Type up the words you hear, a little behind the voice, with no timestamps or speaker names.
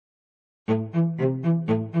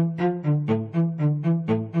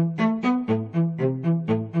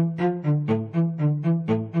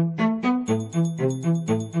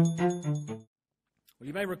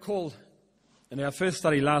In our first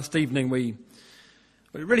study last evening, we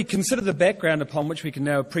really considered the background upon which we can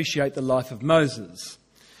now appreciate the life of Moses.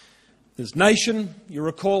 His nation, you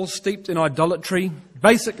recall, steeped in idolatry,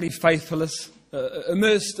 basically faithless,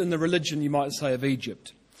 immersed in the religion, you might say, of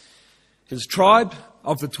Egypt. His tribe,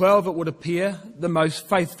 of the 12, it would appear, the most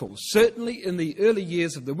faithful. Certainly in the early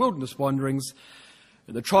years of the wilderness wanderings,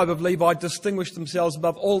 the tribe of Levi distinguished themselves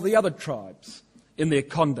above all the other tribes in their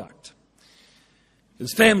conduct.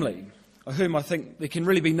 His family, of whom I think there can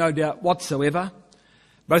really be no doubt whatsoever,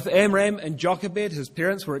 both Amram and Jochebed, his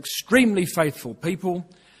parents, were extremely faithful people.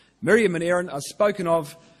 Miriam and Aaron are spoken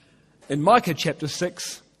of in Micah chapter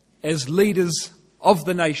 6 as leaders of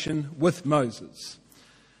the nation with Moses.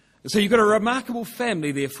 So you've got a remarkable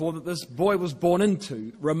family, therefore, that this boy was born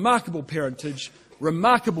into. Remarkable parentage,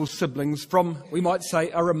 remarkable siblings from, we might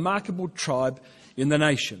say, a remarkable tribe in the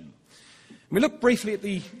nation. We look briefly at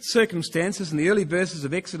the circumstances in the early verses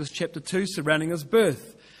of Exodus chapter 2 surrounding his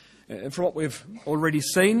birth. And from what we've already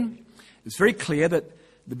seen, it's very clear that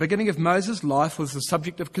the beginning of Moses' life was the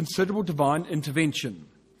subject of considerable divine intervention.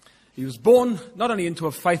 He was born not only into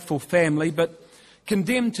a faithful family, but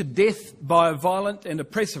condemned to death by a violent and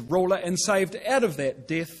oppressive ruler, and saved out of that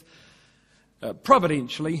death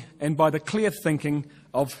providentially and by the clear thinking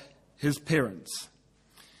of his parents.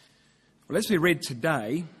 Well, as we read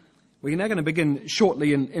today, we're now going to begin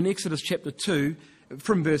shortly in Exodus chapter 2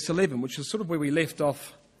 from verse 11, which is sort of where we left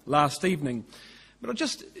off last evening. But I'll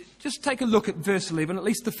just take a look at verse 11, at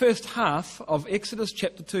least the first half of Exodus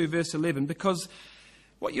chapter 2, verse 11, because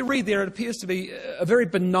what you read there, it appears to be a very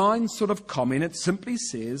benign sort of comment. It simply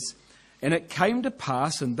says, "And it came to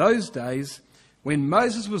pass in those days when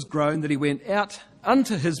Moses was grown that he went out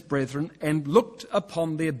unto his brethren and looked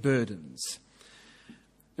upon their burdens."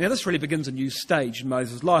 Now this really begins a new stage in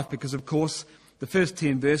Moses' life because, of course, the first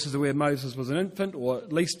 10 verses are where Moses was an infant, or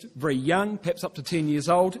at least very young, perhaps up to 10 years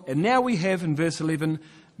old. And now we have in verse 11,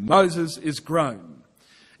 Moses is grown.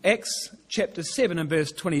 Acts chapter 7 and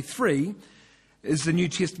verse 23 is the New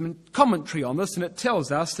Testament commentary on this, and it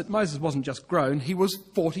tells us that Moses wasn't just grown, he was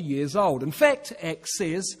 40 years old. In fact, Acts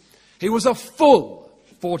says he was a full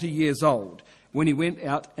 40 years old when he went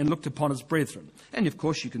out and looked upon his brethren. And of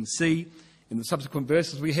course you can see in the subsequent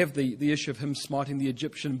verses we have the issue of him smiting the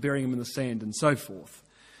Egyptian, burying him in the sand and so forth.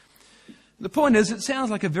 The point is, it sounds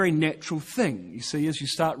like a very natural thing, you see, as you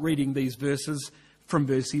start reading these verses from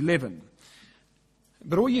verse 11.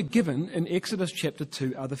 But all you're given in Exodus chapter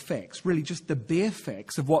 2 are the facts, really just the bare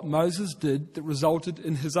facts of what Moses did that resulted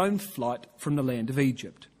in his own flight from the land of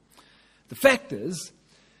Egypt. The fact is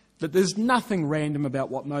that there's nothing random about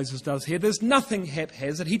what Moses does here. There's nothing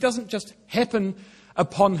haphazard. He doesn't just happen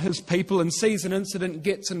upon his people and sees an incident,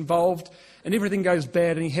 gets involved, and everything goes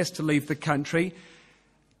bad and he has to leave the country.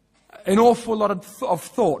 An awful lot of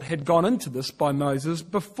thought had gone into this by Moses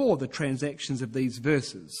before the transactions of these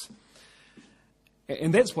verses.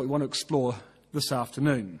 And that's what we want to explore this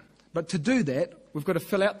afternoon. But to do that, we've got to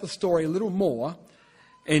fill out the story a little more,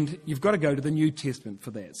 and you've got to go to the New Testament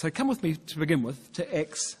for that. So come with me to begin with to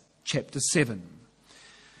Acts chapter 7.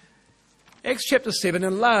 Acts chapter 7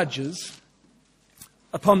 enlarges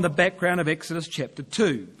upon the background of Exodus chapter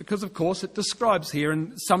 2, because of course it describes here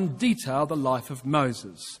in some detail the life of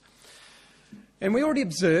Moses. And we already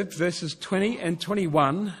observed verses 20 and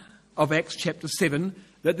 21 of Acts chapter 7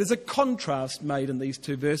 that there's a contrast made in these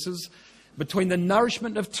two verses between the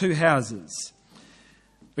nourishment of two houses.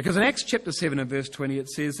 Because in Acts chapter 7 and verse 20 it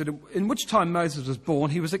says that in which time Moses was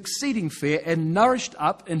born, he was exceeding fair and nourished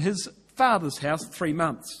up in his father's house 3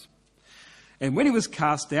 months. And when he was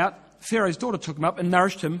cast out, Pharaoh's daughter took him up and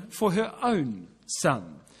nourished him for her own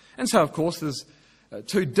son. And so, of course, there's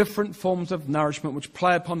two different forms of nourishment which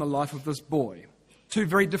play upon the life of this boy. Two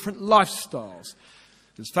very different lifestyles.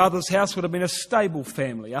 His father's house would have been a stable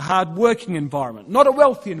family, a hard-working environment, not a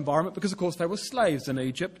wealthy environment because, of course, they were slaves in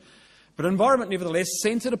Egypt, but an environment, nevertheless,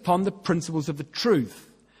 centred upon the principles of the truth.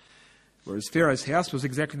 Whereas Pharaoh's house was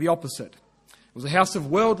exactly the opposite. It was a house of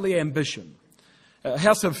worldly ambition, a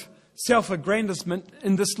house of self-aggrandizement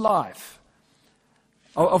in this life,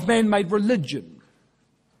 of man-made religion,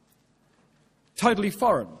 totally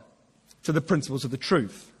foreign to the principles of the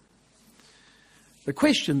truth. The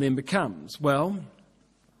question then becomes, well,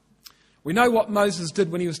 we know what Moses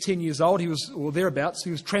did when he was 10 years old, or thereabouts,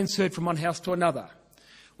 he was transferred from one house to another.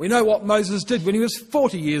 We know what Moses did when he was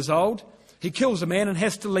 40 years old. He kills a man and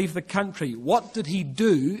has to leave the country. What did he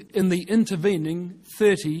do in the intervening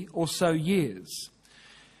 30 or so years?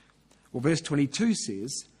 Well, verse 22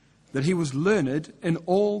 says that he was learned in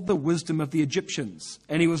all the wisdom of the Egyptians,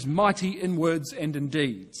 and he was mighty in words and in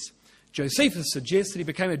deeds. Josephus suggests that he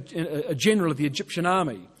became a general of the Egyptian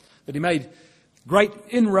army, that he made great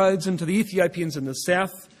inroads into the Ethiopians in the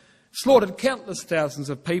south, slaughtered countless thousands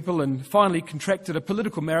of people, and finally contracted a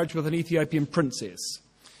political marriage with an Ethiopian princess.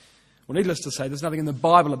 Well, needless to say, there's nothing in the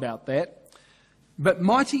Bible about that. But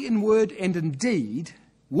mighty in word and in deed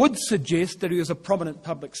would suggest that he was a prominent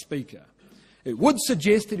public speaker. It would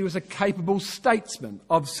suggest that he was a capable statesman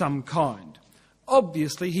of some kind.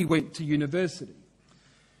 Obviously, he went to university.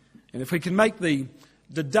 And if we can make the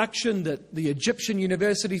deduction that the Egyptian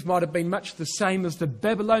universities might have been much the same as the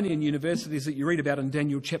Babylonian universities that you read about in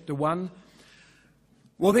Daniel chapter 1,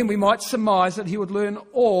 well, then we might surmise that he would learn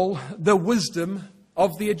all the wisdom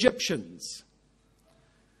of the Egyptians.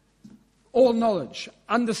 All knowledge,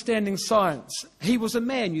 understanding science. He was a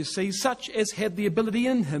man, you see, such as had the ability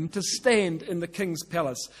in him to stand in the king's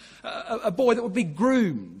palace. A boy that would be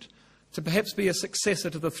groomed to perhaps be a successor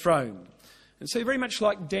to the throne. And so very much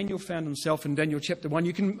like Daniel found himself in Daniel chapter 1,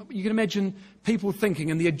 you can imagine people thinking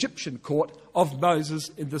in the Egyptian court of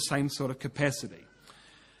Moses in the same sort of capacity.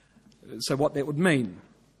 So what that would mean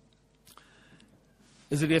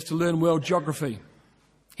is that he'd have to learn world geography.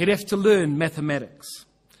 He'd have to learn mathematics.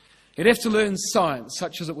 He'd have to learn science,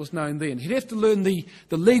 such as it was known then. He'd have to learn the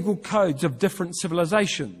legal codes of different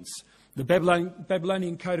civilizations. The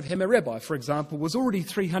Babylonian Code of Hammurabi, for example, was already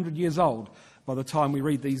 300 years old by the time we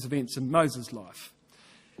read these events in Moses' life.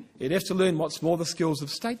 He'd have to learn, what's more, the skills of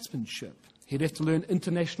statesmanship. He'd have to learn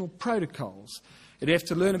international protocols. He'd have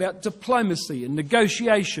to learn about diplomacy and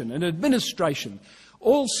negotiation and administration.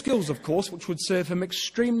 All skills, of course, which would serve him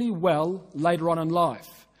extremely well later on in life.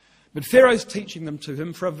 But Pharaoh's teaching them to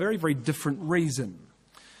him for a very, very different reason.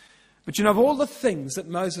 But you know, of all the things that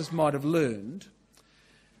Moses might have learned,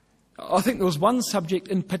 I think there was one subject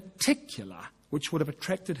in particular which would have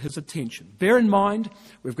attracted his attention. Bear in mind,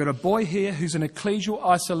 we've got a boy here who's in ecclesial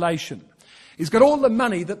isolation. He's got all the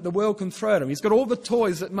money that the world can throw at him. He's got all the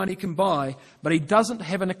toys that money can buy, but he doesn't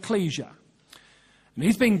have an ecclesia. And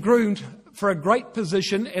he's been groomed for a great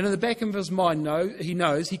position, and in the back of his mind, he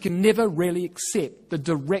knows he can never really accept the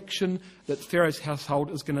direction that Pharaoh's household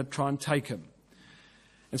is going to try and take him.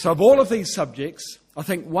 And so of all of these subjects, I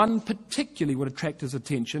think one particularly would attract his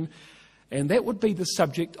attention, and that would be the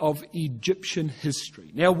subject of Egyptian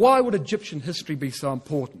history. Now, why would Egyptian history be so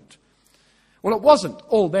important? Well, it wasn't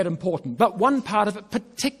all that important, but one part of it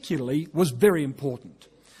particularly was very important.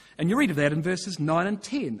 And you read of that in verses 9 and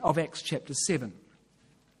 10 of Acts chapter 7.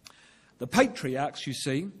 The patriarchs, you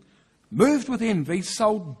see, moved with envy,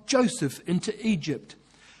 sold Joseph into Egypt.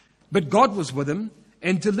 But God was with him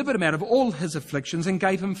and delivered him out of all his afflictions and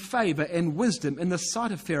gave him favour and wisdom in the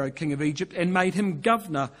sight of Pharaoh, king of Egypt, and made him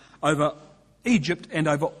governor over Egypt and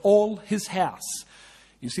over all his house.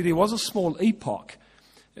 You see, there was a small epoch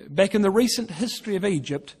back in the recent history of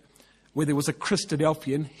Egypt where there was a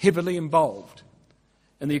Christadelphian heavily involved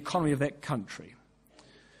in the economy of that country.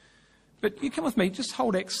 But you come with me, just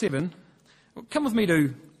hold Acts 7. Come with me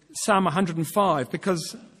to Psalm 105,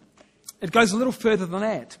 because it goes a little further than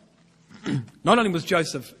that. Not only was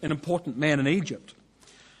Joseph an important man in Egypt,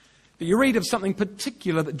 but you read of something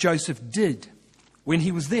particular that Joseph did when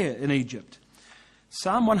he was there in Egypt.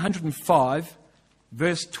 Psalm 105,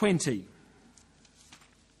 verse 20.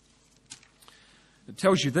 It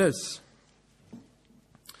tells you this.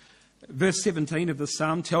 Verse 17 of the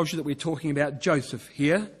psalm tells you that we're talking about Joseph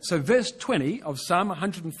here. So verse 20 of Psalm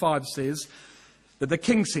 105 says that the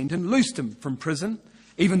king sent him, loosed him from prison,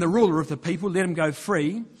 even the ruler of the people, let him go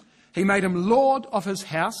free. He made him lord of his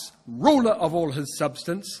house, ruler of all his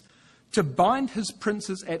substance, to bind his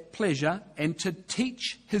princes at pleasure and to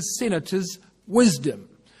teach his senators wisdom.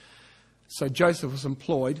 So Joseph was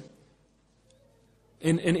employed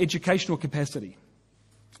in educational capacity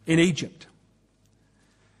in Egypt.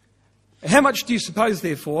 How much do you suppose,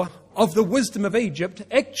 therefore, of the wisdom of Egypt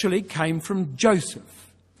actually came from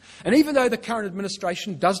Joseph? And even though the current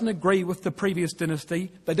administration doesn't agree with the previous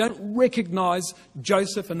dynasty, they don't recognise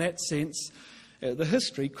Joseph in that sense, the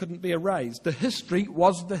history couldn't be erased. The history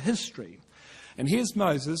was the history. And here's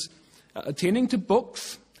Moses attending to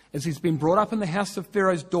books as he's been brought up in the house of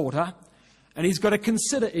Pharaoh's daughter, and he's got to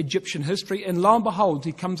consider Egyptian history, and lo and behold,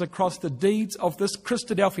 he comes across the deeds of this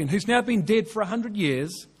Christadelphian, who's now been dead for 100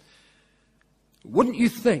 years. Wouldn't you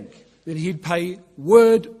think that he'd pay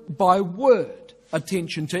word by word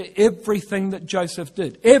attention to everything that Joseph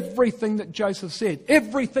did, everything that Joseph said,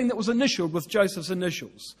 everything that was initialed with Joseph's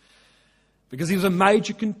initials? Because he was a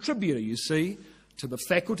major contributor, you see, to the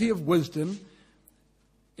faculty of wisdom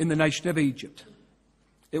in the nation of Egypt.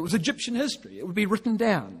 It was Egyptian history. It would be written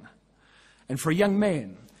down. And for a young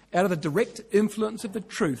man, out of the direct influence of the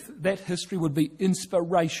truth, that history would be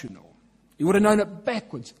inspirational. He would have known it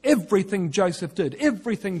backwards. Everything Joseph did,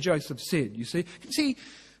 everything Joseph said, you see. You can see,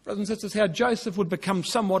 brothers and sisters, how Joseph would become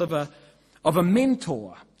somewhat of a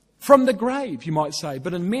mentor from the grave, you might say,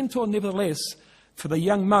 but a mentor nevertheless for the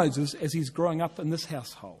young Moses as he's growing up in this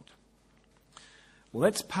household. Well,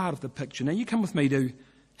 that's part of the picture. Now, you come with me to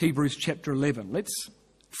Hebrews chapter 11. Let's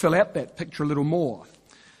fill out that picture a little more.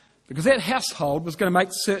 Because that household was going to make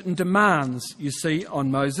certain demands, you see, on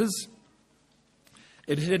Moses.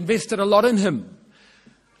 It had invested a lot in him.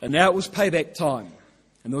 And now it was payback time.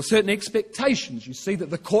 And there were certain expectations, you see, that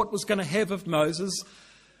the court was going to have of Moses,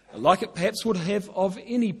 like it perhaps would have of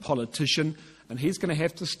any politician. And he's going to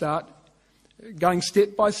have to start going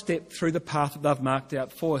step by step through the path that they've marked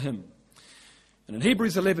out for him. And in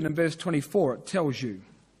Hebrews 11 and verse 24, it tells you,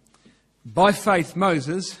 by faith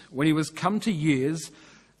Moses, when he was come to years,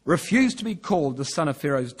 refused to be called the son of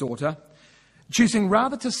Pharaoh's daughter, choosing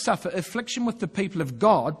rather to suffer affliction with the people of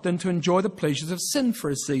God than to enjoy the pleasures of sin for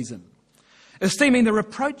a season, esteeming the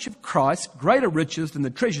reproach of Christ greater riches than the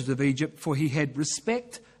treasures of Egypt, for he had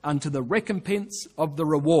respect unto the recompense of the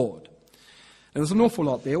reward. Now, there's an awful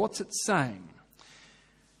lot there. What's it saying?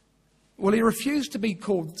 Well, he refused to be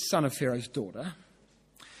called son of Pharaoh's daughter.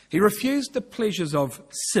 He refused the pleasures of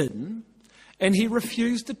sin, and he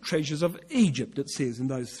refused the treasures of Egypt, it says in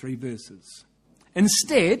those 3 verses.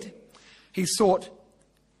 Instead, he sought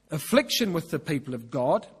affliction with the people of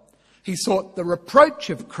God, he sought the reproach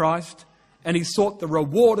of Christ, and he sought the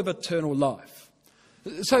reward of eternal life.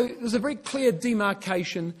 So there's a very clear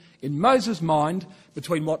demarcation in Moses' mind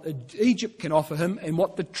between what Egypt can offer him and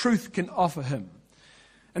what the truth can offer him.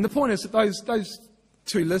 And the point is that those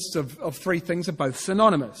 2 lists of 3 things are both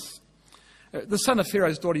synonymous. The son of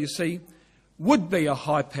Pharaoh's daughter, you see, would be a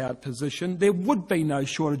high-powered position. There would be no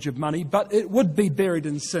shortage of money, but it would be buried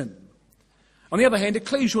in sin. On the other hand,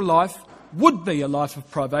 ecclesial life would be a life of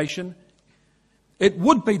privation. It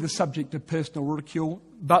would be the subject of personal ridicule,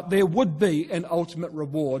 but there would be an ultimate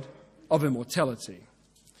reward of immortality.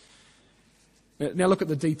 Now look at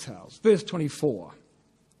the details. Verse 24.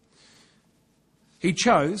 He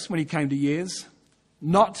chose, when he came to years,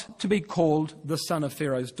 not to be called the son of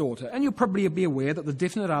Pharaoh's daughter. And you'll probably be aware that the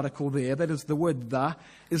definite article there, that is the word the,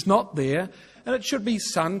 is not there. And it should be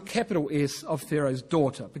son, capital S, of Pharaoh's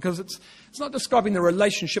daughter. Because it's not describing the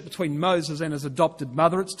relationship between Moses and his adopted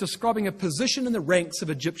mother. It's describing a position in the ranks of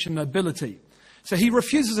Egyptian nobility. So he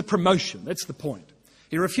refuses a promotion. That's the point.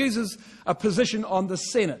 He refuses a position on the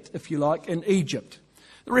Senate, if you like, in Egypt.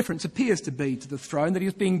 The reference appears to be to the throne, that he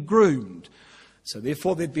was being groomed. So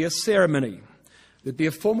therefore there'd be a ceremony. There'd be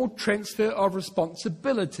a formal transfer of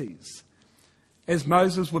responsibilities as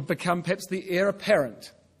Moses would become perhaps the heir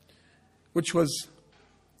apparent, which was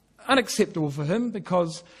unacceptable for him,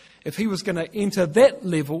 because if he was going to enter that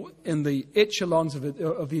level in the echelons of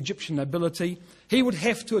the Egyptian nobility, he would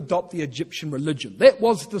have to adopt the Egyptian religion. That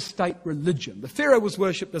was the state religion. The Pharaoh was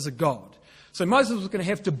worshipped as a god. So Moses was going to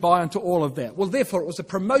have to buy into all of that. Well, therefore, it was a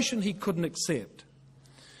promotion he couldn't accept.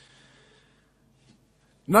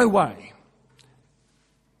 No way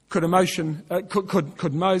could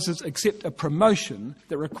Moses accept a promotion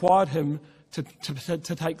that required him to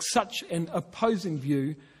take such an opposing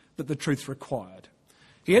view that the truth required.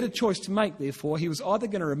 He had a choice to make, therefore. He was either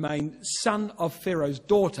going to remain son of Pharaoh's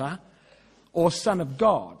daughter or son of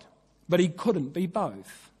God, but he couldn't be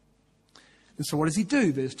both. And so what does he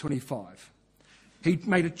do, verse 25? He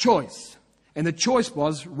made a choice, and the choice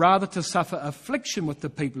was rather to suffer affliction with the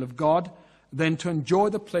people of God than to enjoy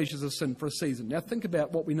the pleasures of sin for a season. Now think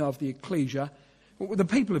about what we know of the ecclesia. The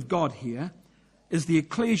people of God here is the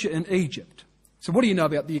ecclesia in Egypt. So what do you know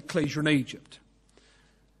about the ecclesia in Egypt?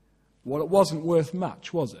 Well, it wasn't worth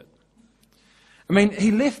much, was it? I mean,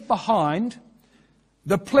 he left behind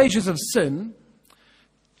the pleasures of sin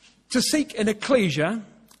to seek an ecclesia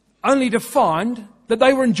only to find that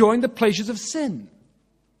they were enjoying the pleasures of sin,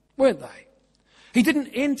 weren't they? He didn't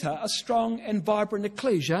enter a strong and vibrant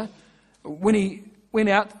ecclesia when he went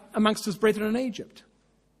out amongst his brethren in Egypt.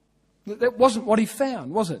 That wasn't what he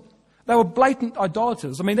found, was it? They were blatant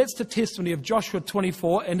idolaters. I mean, that's the testimony of Joshua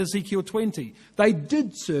 24 and Ezekiel 20. They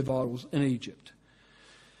did serve idols in Egypt.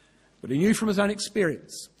 But he knew from his own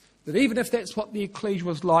experience that even if that's what the ecclesia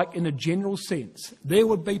was like in a general sense, there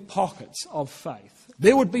would be pockets of faith.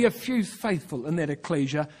 There would be a few faithful in that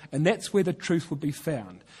ecclesia, and that's where the truth would be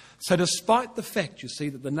found. So despite the fact, you see,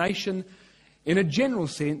 that the nation, in a general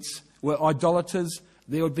sense, were idolaters,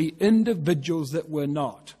 there would be individuals that were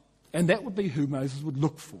not. And that would be who Moses would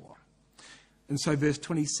look for. And so verse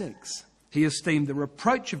 26, he esteemed the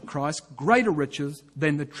reproach of Christ greater riches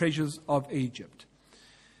than the treasures of Egypt.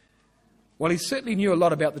 Well, he certainly knew a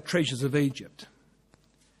lot about the treasures of Egypt.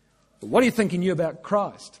 But what do you think he knew about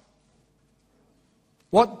Christ?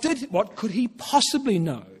 What could he possibly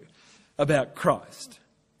know about Christ?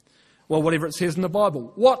 Well, whatever it says in the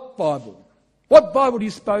Bible. What Bible? What Bible do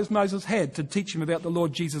you suppose Moses had to teach him about the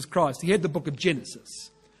Lord Jesus Christ? He had the book of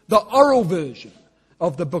Genesis, the oral version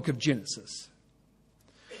of the book of Genesis.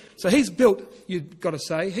 So he's built, you've got to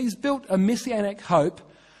say, he's built a messianic hope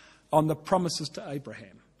on the promises to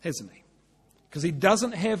Abraham, hasn't he? Because he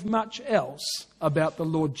doesn't have much else about the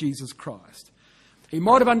Lord Jesus Christ. He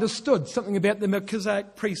might have understood something about the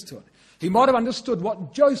Melchizedek priesthood. He might have understood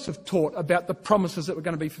what Joseph taught about the promises that were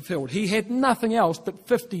going to be fulfilled. He had nothing else but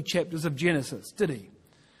 50 chapters of Genesis, did he?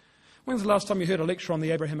 When was the last time you heard a lecture on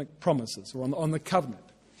the Abrahamic promises or on the covenant?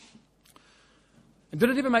 And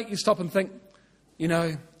did it ever make you stop and think, you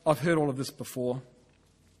know, I've heard all of this before.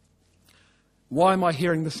 Why am I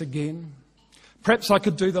hearing this again? Perhaps I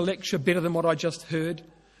could do the lecture better than what I just heard.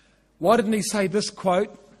 Why didn't he say this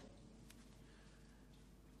quote?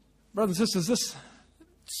 Brothers and sisters, this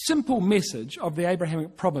simple message of the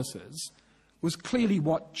Abrahamic promises was clearly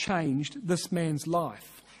what changed this man's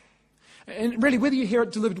life. And really, whether you hear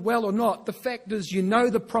it delivered well or not, the fact is you know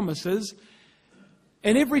the promises,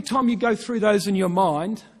 and every time you go through those in your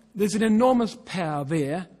mind, there's an enormous power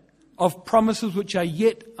there of promises which are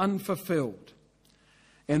yet unfulfilled.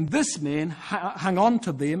 And this man hung on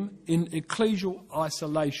to them in ecclesial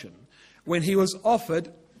isolation when he was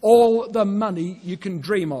offered all the money you can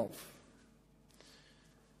dream of.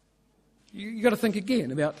 You've got to think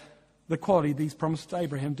again about the quality of these promises to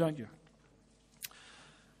Abraham, don't you?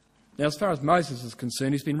 Now, as far as Moses is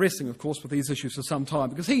concerned, he's been wrestling, of course, with these issues for some time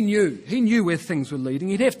because he knew where things were leading.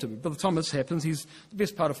 He'd have to. By the time this happens, he's the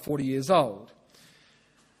best part of 40 years old.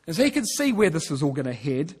 And so he could see where this was all going to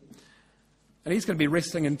head. And he's going to be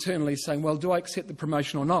wrestling internally saying, well, do I accept the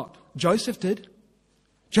promotion or not? Joseph did.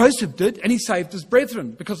 Joseph did, and he saved his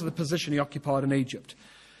brethren because of the position he occupied in Egypt.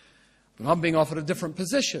 But I'm being offered a different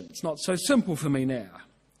position. It's not so simple for me now.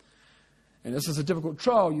 And this is a difficult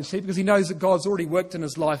trial, you see, because he knows that God's already worked in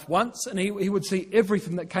his life once, and he would see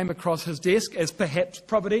everything that came across his desk as perhaps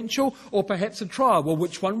providential or perhaps a trial. Well,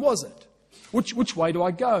 which one was it? Which way do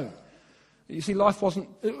I go? You see, life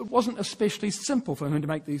wasn't especially simple for him to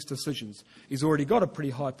make these decisions. He's already got a pretty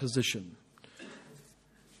high position.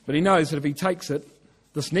 But he knows that if he takes it,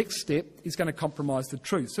 this next step, he's going to compromise the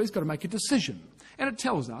truth. So he's got to make a decision. And it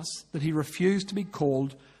tells us that he refused to be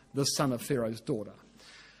called the son of Pharaoh's daughter.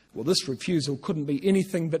 Well, this refusal couldn't be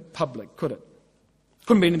anything but public, could it?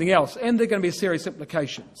 Couldn't be anything else. And there are going to be serious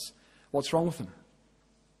implications. What's wrong with him?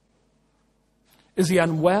 Is he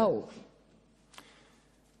unwell?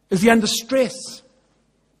 Is he under stress?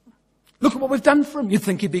 Look at what we've done for him. You'd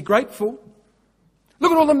think he'd be grateful.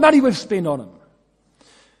 Look at all the money we've spent on him.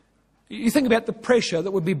 You think about the pressure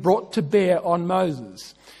that would be brought to bear on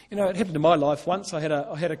Moses. You know, it happened in my life once. I had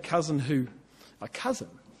a cousin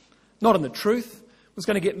not in the truth, was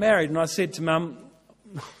going to get married. And I said to Mum,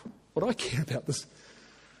 what do I care about this?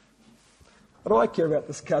 What do I care about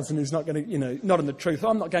this cousin who's not going to, not in the truth?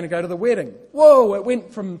 I'm not going to go to the wedding. Whoa, it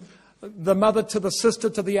went from the mother to the sister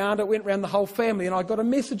to the aunt. It went around the whole family, and I got a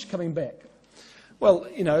message coming back. Well,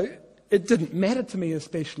 it didn't matter to me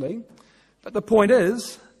especially. But the point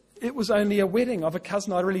is, it was only a wedding of a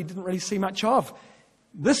cousin I didn't really see much of.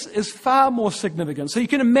 This is far more significant. So you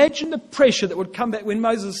can imagine the pressure that would come back when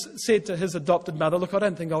Moses said to his adopted mother, look, I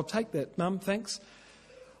don't think I'll take that, Mum, thanks.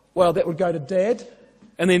 Well, that would go to Dad,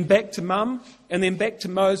 and then back to Mum, and then back to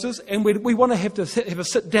Moses, and we want to have a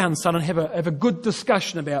sit down, son, and have a good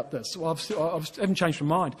discussion about this. Well, I haven't changed my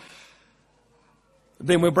mind.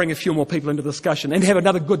 Then we'll bring a few more people into discussion and have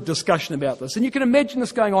another good discussion about this. And you can imagine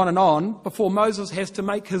this going on and on before Moses has to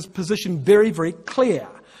make his position very, very clear.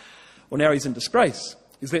 Well, now he's in disgrace.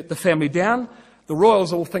 He's let the family down. The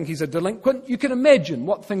royals all think he's a delinquent. You can imagine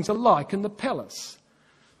what things are like in the palace.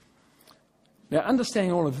 Now,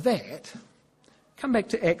 understanding all of that, come back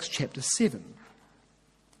to Acts chapter 7.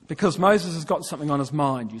 Because Moses has got something on his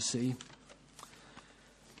mind, you see.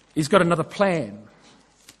 He's got another plan.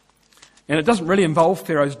 And it doesn't really involve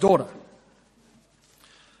Pharaoh's daughter.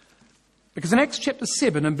 Because in Acts chapter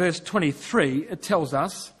 7 and verse 23, it tells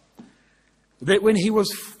us that when he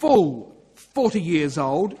was full 40 years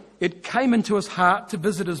old, it came into his heart to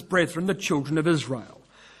visit his brethren, the children of Israel.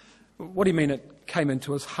 What do you mean it came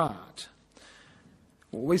into his heart?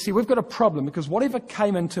 Well, we see we've got a problem because whatever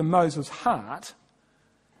came into Moses' heart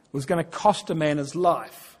was going to cost a man his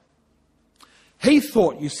life. He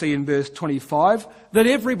thought, you see in verse 25, that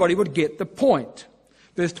everybody would get the point.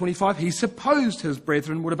 Verse 25, he supposed his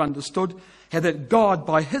brethren would have understood how that God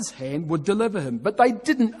by his hand would deliver him. But they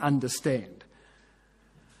didn't understand.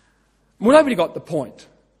 Well, nobody got the point.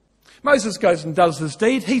 Moses goes and does this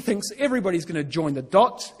deed. He thinks everybody's going to join the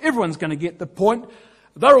dots. Everyone's going to get the point.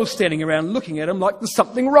 They're all standing around looking at him like there's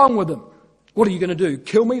something wrong with him. What are you going to do?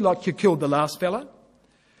 Kill me like you killed the last fella?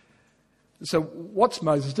 So what's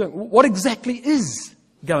Moses doing? What exactly is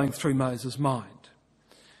going through Moses' mind?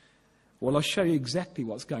 Well, I'll show you exactly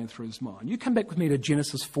what's going through his mind. You come back with me to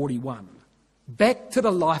Genesis 41. Back to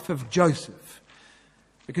the life of Joseph.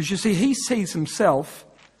 Because you see, he sees himself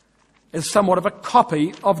as somewhat of a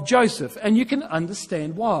copy of Joseph. And you can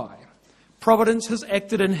understand why. Providence has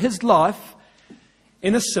acted in his life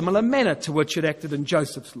in a similar manner to which it acted in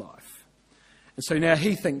Joseph's life. And so now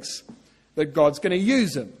he thinks that God's going to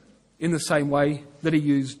use him in the same way that he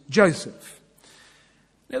used Joseph.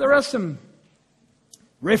 Now there are some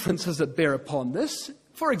references that bear upon this.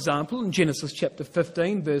 For example, in Genesis chapter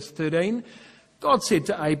 15, verse 13, God said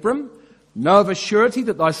to Abram, "Know of a surety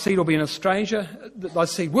that thy seed will be a stranger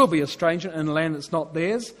in a land that's not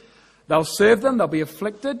theirs. They'll serve them, they'll be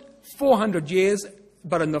afflicted 400 years,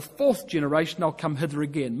 but in the fourth generation they'll come hither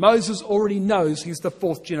again." Moses already knows he's the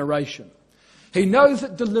fourth generation. He knows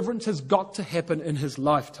that deliverance has got to happen in his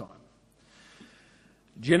lifetime.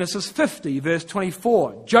 Genesis 50, verse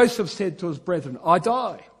 24, Joseph said to his brethren, "I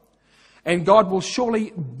die, and God will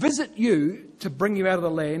surely visit you to bring you out of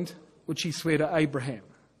the land which he swore to Abraham."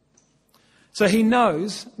 So he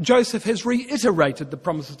knows Joseph has reiterated the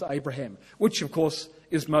promises to Abraham, which of course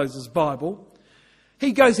is Moses' Bible.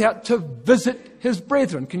 He goes out to visit his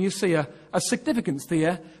brethren. Can you see a significance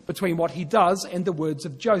there between what he does and the words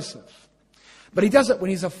of Joseph? But he does it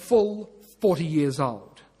when he's a full 40 years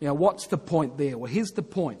old. Now, what's the point there? Well, here's the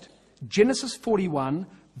point. Genesis 41,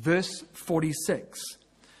 verse 46.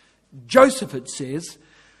 Joseph, it says,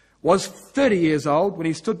 was 30 years old when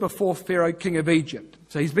he stood before Pharaoh, king of Egypt.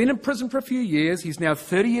 So he's been in prison for a few years. He's now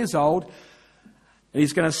 30 years old. And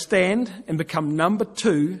he's going to stand and become number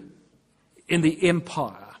 2 in the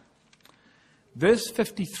empire. Verse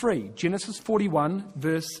 53, Genesis 41,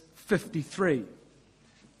 verse 53.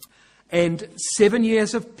 "And 7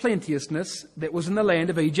 years of plenteousness that was in the land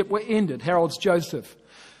of Egypt were ended." Herald's Joseph.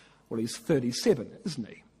 Well, he's 37, isn't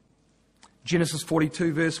he? Genesis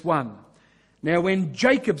 42, verse 1. "Now when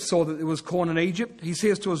Jacob saw that there was corn in Egypt, he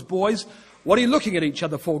says to his boys, 'What are you looking at each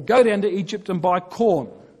other for? Go down to Egypt and buy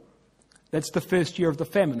corn.'" That's the first year of the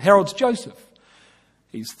famine. Herald's Joseph.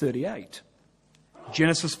 He's 38.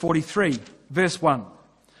 Genesis 43, verse 1.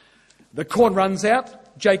 "The corn runs out.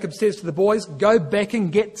 Jacob says to the boys, 'Go back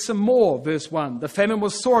and get some more.' Verse 1. "The famine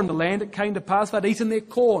was sore in the land. It came to pass they'd eaten their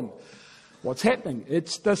corn." What's happening?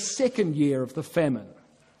 It's the second year of the famine.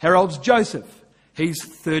 Herald's Joseph. He's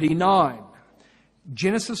 39.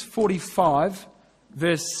 Genesis 45,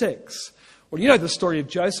 verse 6. Well, you know the story of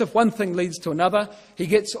Joseph. One thing leads to another. He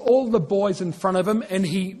gets all the boys in front of him and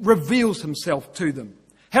he reveals himself to them.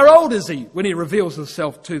 How old is he when he reveals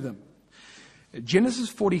himself to them? Genesis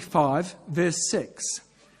 45, verse 6.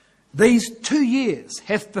 "These 2 years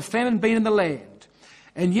hath the famine been in the land,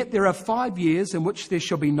 and yet there are 5 years in which there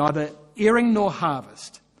shall be neither earing nor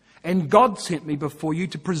harvest. And God sent me before you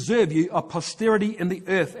to preserve you a posterity in the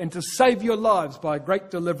earth and to save your lives by a great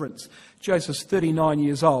deliverance." Joseph's 39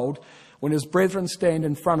 years old when his brethren stand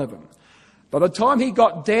in front of him. By the time he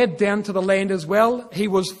got Dad down to the land as well, he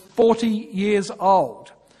was 40 years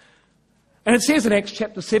old. And it says in Acts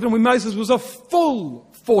chapter 7, when Moses was a full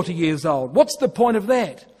 40 years old. What's the point of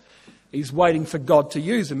that? He's waiting for God to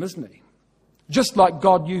use him, isn't he? Just like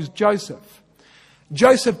God used Joseph.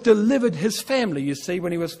 Joseph delivered his family, you see,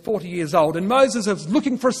 when he was 40 years old. And Moses is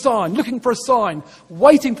looking for a sign,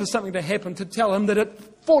 waiting for something to happen to tell him that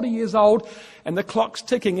at 40 years old, and the clock's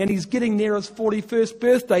ticking, and he's getting near his 41st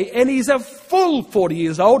birthday, and he's a full 40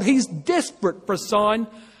 years old. He's desperate for a sign.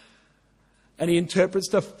 And he interprets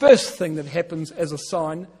the first thing that happens as a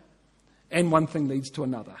sign, and one thing leads to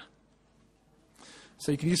another.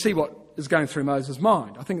 So can you see what is going through Moses'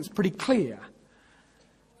 mind? I think it's pretty clear.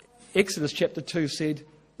 Exodus chapter 2 said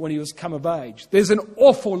when he was come of age. There's an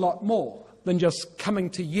awful lot more than just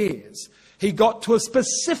coming to years. He got to a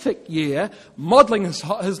specific year, modelling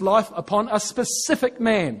his life upon a specific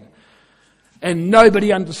man. And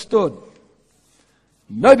nobody understood.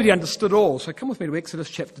 Nobody understood all. So come with me to Exodus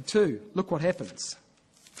chapter 2. Look what happens.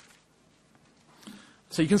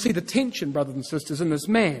 So you can see the tension, brothers and sisters, in this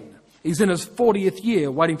man. He's in his 40th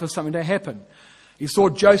year waiting for something to happen. He saw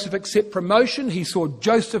Joseph accept promotion. He saw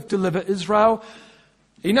Joseph deliver Israel.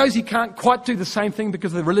 He knows he can't quite do the same thing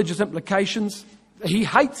because of the religious implications. He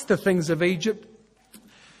hates the things of Egypt.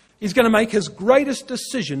 He's going to make his greatest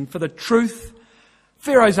decision for the truth.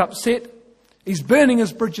 Pharaoh's upset. He's burning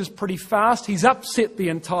his bridges pretty fast. He's upset the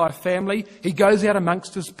entire family. He goes out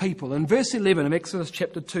amongst his people. And verse 11 of Exodus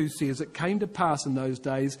chapter 2 says, "It came to pass in those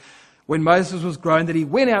days when Moses was grown that he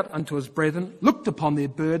went out unto his brethren, looked upon their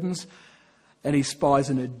burdens, and he spies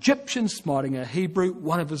an Egyptian smiting a Hebrew,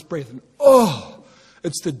 one of his brethren." Oh,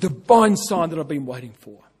 it's the divine sign that I've been waiting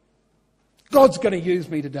for. God's going to use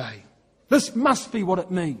me today. This must be what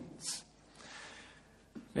it means.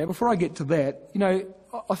 Now, before I get to that,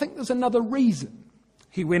 I think there's another reason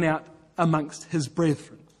he went out amongst his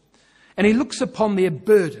brethren. And he looks upon their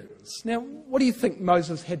burdens. Now, what do you think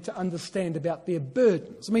Moses had to understand about their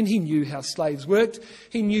burdens? I mean, he knew how slaves worked.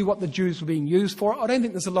 He knew what the Jews were being used for. I don't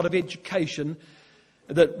think there's a lot of education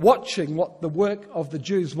that watching what the work of the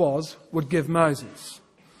Jews was would give Moses.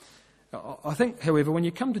 I think, however, when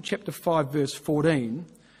you come to chapter 5, verse 14,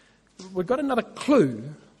 we've got another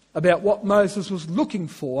clue about what Moses was looking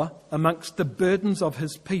for amongst the burdens of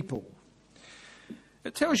his people.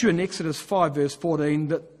 It tells you in Exodus 5 verse 14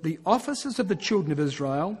 that the officers of the children of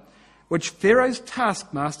Israel, which Pharaoh's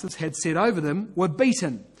taskmasters had set over them, were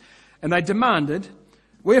beaten. And they demanded,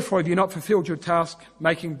 "Wherefore have you not fulfilled your task,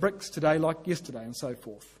 making bricks today like yesterday?" and so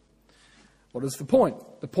forth. What is the point?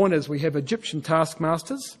 The point is we have Egyptian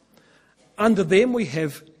taskmasters. Under them we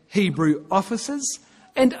have Hebrew officers.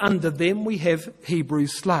 And under them we have Hebrew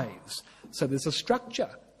slaves. So there's a structure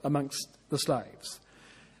amongst the slaves.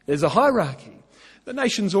 There's a hierarchy. The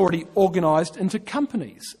nation's already organised into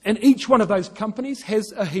companies. And each one of those companies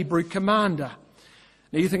has a Hebrew commander.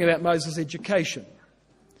 Now you think about Moses' education.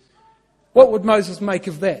 What would Moses make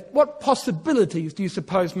of that? What possibilities do you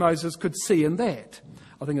suppose Moses could see in that?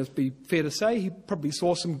 I think it'd be fair to say he probably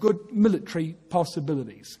saw some good military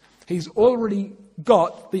possibilities. He's already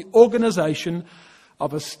got the organisation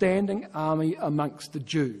of a standing army amongst the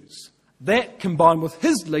Jews. That, combined with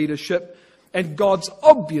his leadership and God's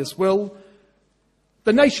obvious will,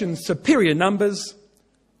 the nation's superior numbers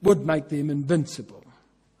would make them invincible.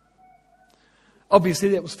 Obviously,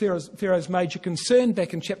 that was Pharaoh's major concern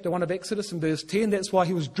back in chapter 1 of Exodus and verse 10. That's why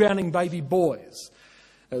he was drowning baby boys.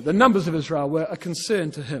 The numbers of Israel were a concern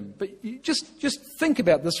to him. But you just think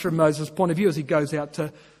about this from Moses' point of view as he goes out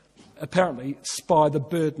to apparently spy the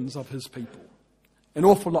burdens of his people. An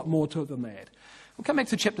awful lot more to it than that. We'll come back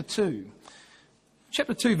to chapter 2.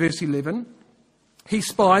 Chapter 2, verse 11. He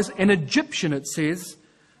spies an Egyptian, it says,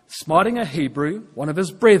 smiting a Hebrew, one of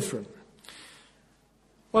his brethren.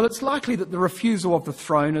 Well, it's likely that the refusal of the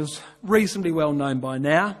throne is reasonably well known by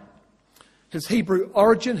now. His Hebrew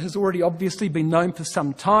origin has already obviously been known for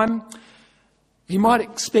some time. He might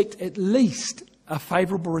expect at least a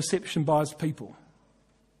favourable reception by his people.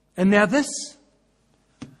 And now this?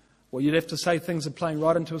 Well, you'd have to say things are playing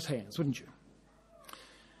right into his hands, wouldn't you?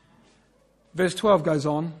 Verse 12 goes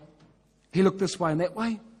on. He looked this way and that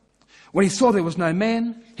way. When he saw there was no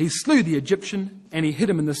man, he slew the Egyptian and he hid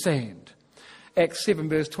him in the sand. Acts 7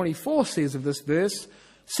 verse 24 says of this verse,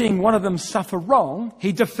 seeing one of them suffer wrong,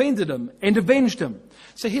 he defended him and avenged him.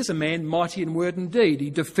 So here's a man mighty in word and deed.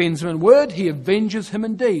 He defends him in word, he avenges him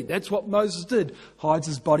in deed. That's what Moses did, hides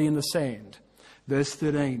his body in the sand. Verse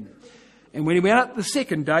 13. And when he went out the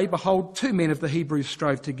second day, behold, 2 men of the Hebrews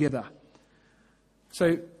strove together.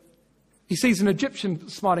 So he sees an Egyptian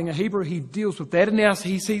smiting a Hebrew, he deals with that, and now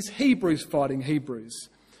he sees Hebrews fighting Hebrews.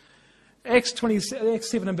 Acts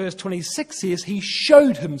 7 and verse 26 says he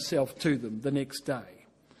showed himself to them the next day.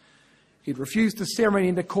 He'd refused the ceremony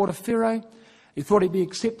in the court of Pharaoh. He thought he'd be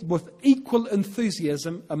accepted with equal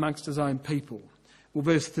enthusiasm amongst his own people. Well,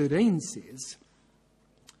 verse 13 says,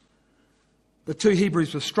 the 2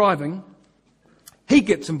 Hebrews were striving. He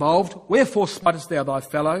gets involved. Wherefore smitest thou thy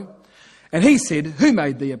fellow? And he said, who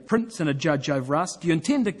made thee a prince and a judge over us? Do you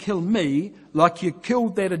intend to kill me like you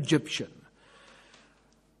killed that Egyptian?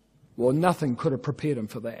 Well, nothing could have prepared him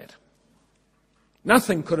for that.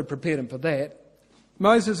 Nothing could have prepared him for that.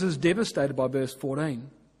 Moses is devastated by verse 14.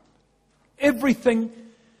 Everything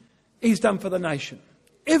he's done for the nation.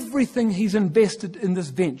 Everything he's invested in this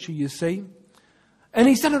venture, you see. And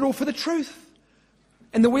he's done it all for the truth.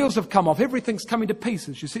 And the wheels have come off. Everything's coming to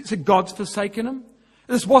pieces. You see, so God's forsaken him.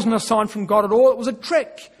 This wasn't a sign from God at all. It was a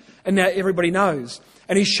trick. And now everybody knows.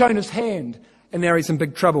 And he's shown his hand. And now he's in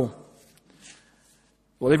big trouble.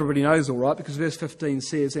 Well, everybody knows all right, because verse 15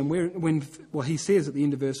 says, and he says at the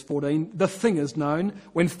end of verse 14, the thing is known.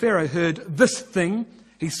 When Pharaoh heard this thing,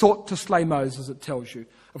 he sought to slay Moses, it tells you.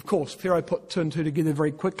 Of course, Pharaoh put 2 and 2 together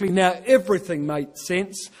very quickly. Now everything made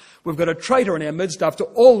sense. We've got a traitor in our midst after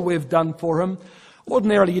all we've done for him.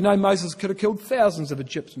 Ordinarily, Moses could have killed thousands of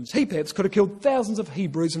Egyptians. He perhaps could have killed thousands of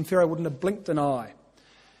Hebrews and Pharaoh wouldn't have blinked an eye.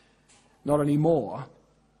 Not anymore.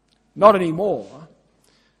 Not anymore.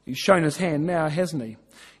 He's shown his hand now, hasn't he?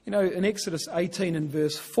 You know, in Exodus 18 and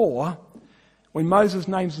verse 4, when Moses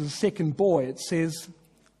names his second boy, it says,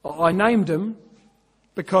 I named him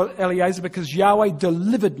Eleazar because Yahweh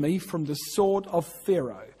delivered me from the sword of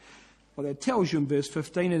Pharaoh. What that tells you in verse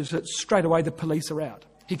 15 is that straight away the police are out.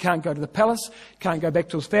 He can't go to the palace, can't go back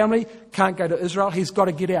to his family, can't go to Israel. He's got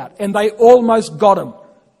to get out. And they almost got him.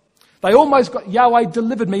 Yahweh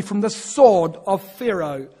delivered me from the sword of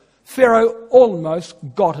Pharaoh. Pharaoh almost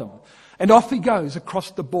got him. And off he goes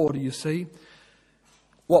across the border, you see.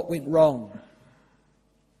 What went wrong?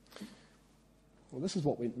 Well, this is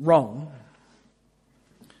what went wrong.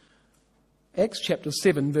 Acts chapter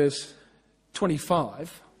 7, verse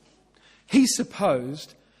 25. He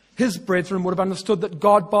supposed his brethren would have understood that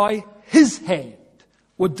God by his hand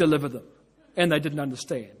would deliver them. And they didn't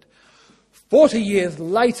understand. 40 years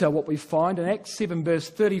later, what we find in Acts 7, verse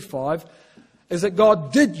 35, is that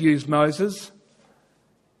God did use Moses,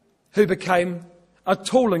 who became a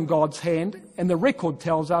tool in God's hand. And the record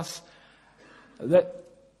tells us that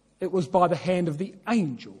it was by the hand of the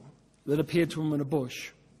angel that appeared to him in a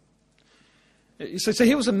bush. So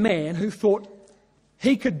he was a man who thought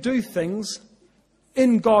he could do things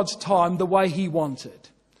in God's time the way he wanted.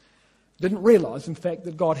 Didn't realise, in fact,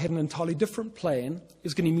 that God had an entirely different plan. He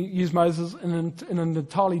was going to use Moses in an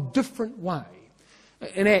entirely different way.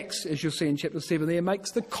 In Acts, as you'll see in chapter 7 there,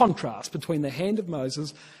 makes the contrast between the hand of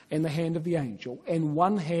Moses and the hand of the angel. And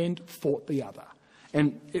one hand fought the other.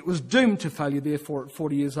 And it was doomed to failure, therefore, at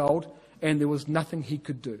 40 years old. And there was nothing he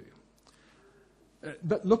could do.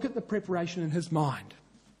 But look at the preparation in his mind.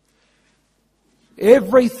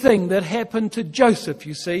 Everything that happened to Joseph,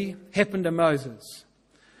 you see, happened to Moses.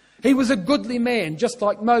 He was a goodly man, just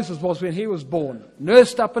like Moses was when he was born.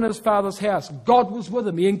 Nursed up in his father's house. God was with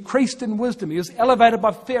him. He increased in wisdom. He was elevated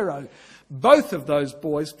by Pharaoh. Both of those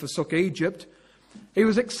boys forsook Egypt. He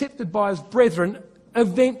was accepted by his brethren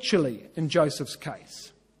eventually, in Joseph's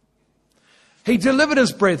case. He delivered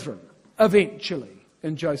his brethren eventually,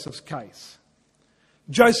 in Joseph's case.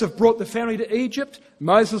 Joseph brought the family to Egypt.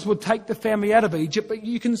 Moses would take the family out of Egypt. But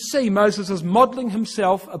you can see Moses is modelling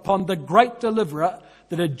himself upon the great deliverer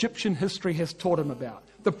that Egyptian history has taught him about.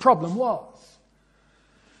 The problem was,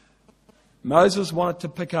 Moses wanted to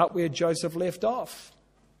pick up where Joseph left off.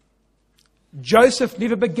 Joseph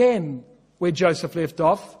never began where Joseph left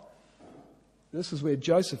off. This is where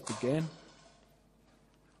Joseph began.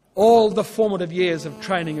 All the formative years of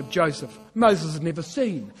training of Joseph, Moses has never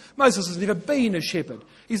seen. Moses has never been a shepherd.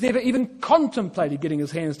 He's never even contemplated getting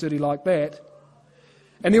his hands dirty like that.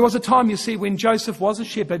 And there was a time, you see, when Joseph was a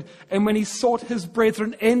shepherd and when he sought his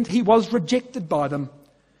brethren and he was rejected by them.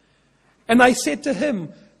 And they said to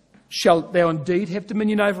him, shalt thou indeed have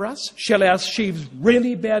dominion over us? Shall our sheaves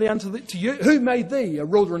really bow down to you? Who made thee a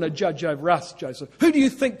ruler and a judge over us, Joseph? Who do you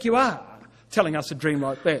think you are, telling us a dream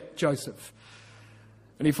like that, Joseph?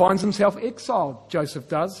 And he finds himself exiled, Joseph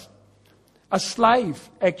does. A slave,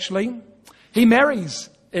 actually. He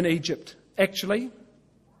marries in Egypt, actually.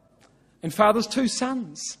 And fathers 2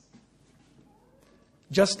 sons.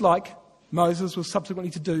 Just like Moses was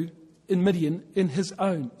subsequently to do in Midian in his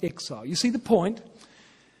own exile. You see the point?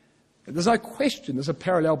 There's no question there's a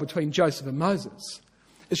parallel between Joseph and Moses.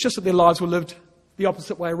 It's just that their lives were lived the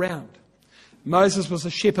opposite way around. Moses was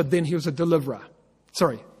a shepherd, then he was a deliverer.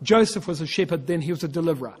 Joseph was a shepherd, then he was a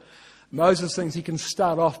deliverer. Moses thinks he can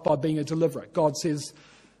start off by being a deliverer. God says,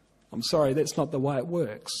 I'm sorry, that's not the way it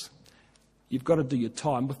works. You've got to do your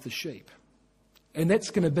time with the sheep. And that's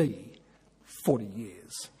going to be 40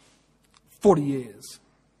 years. 40 years.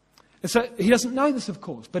 And so he doesn't know this, of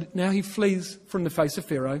course, but now he flees from the face of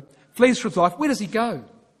Pharaoh, flees for his life. Where does he go?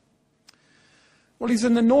 Well, he's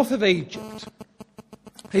in the north of Egypt.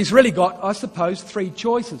 He's really got, I suppose, 3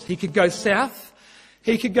 choices. He could go south,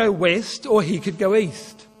 he could go west, or he could go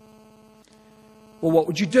east. Well, what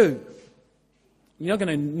would you do? You're not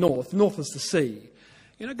going to north. North is the sea.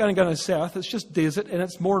 You're not going to go no south. It's just desert, and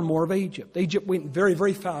it's more and more of Egypt. Egypt went very,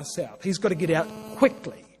 very far south. He's got to get out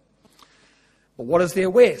quickly. Well, what is there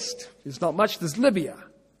west? There's not much. There's Libya.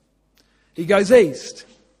 He goes east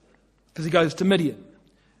because he goes to Midian.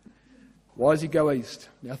 Why does he go east?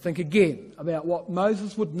 Now think again about what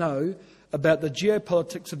Moses would know about the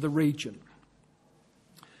geopolitics of the region.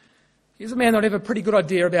 He's a man that would have a pretty good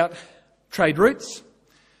idea about trade routes,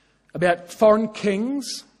 about foreign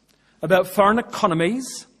kings, about foreign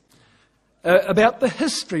economies, about the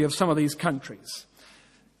history of some of these countries.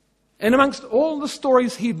 And amongst all the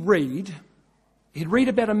stories he'd read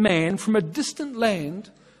about a man from a distant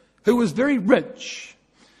land who was very rich,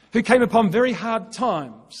 who came upon very hard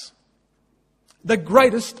times, the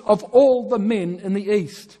greatest of all the men in the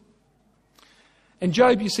East. And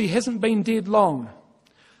Job, you see, hasn't been dead long.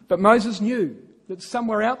 But Moses knew that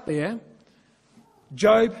somewhere out there,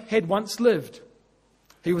 Job had once lived.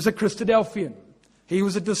 He was a Christadelphian. He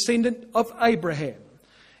was a descendant of Abraham.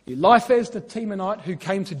 Eliphaz the Temanite, who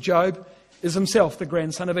came to Job, is himself the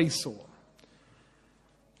grandson of Esau.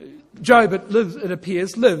 Job, it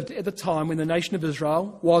appears, lived at the time when the nation of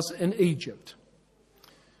Israel was in Egypt.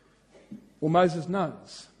 Well, Moses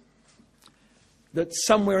knows that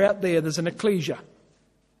somewhere out there's an ecclesia.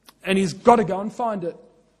 And he's got to go and find it.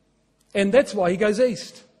 And that's why he goes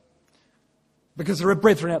east. Because there are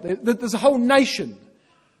brethren out there. There's a whole nation,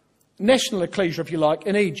 national ecclesia, if you like,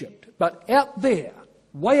 in Egypt. But out there,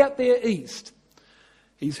 way out there east,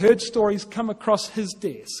 he's heard stories come across his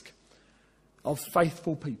desk of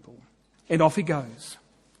faithful people. And off he goes.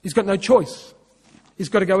 He's got no choice. He's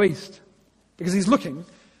got to go east. Because he's looking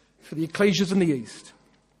for the ecclesias in the east.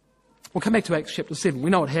 We'll come back to Acts chapter 7.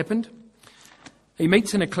 We know what happened. He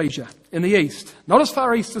meets an ecclesia in the east. Not as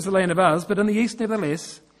far east as the land of Uz, but in the east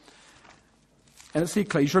nevertheless. And it's the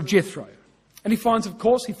ecclesia of Jethro. And he finds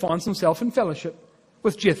himself in fellowship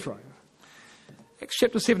with Jethro. Acts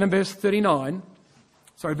chapter 7 and verse 29.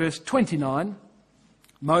 Verse 29.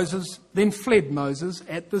 Then fled Moses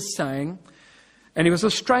at this saying, and he was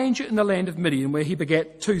a stranger in the land of Midian, where he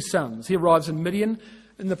begat 2 sons. He arrives in Midian.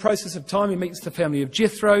 In the process of time, he meets the family of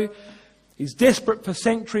Jethro. He's desperate for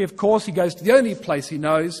sanctuary, of course. He goes to the only place he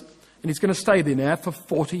knows, and he's going to stay there now for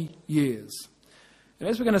 40 years. And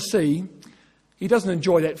as we're going to see, he doesn't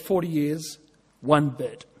enjoy that 40 years one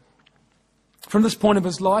bit. From this point of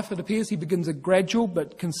his life, it appears he begins a gradual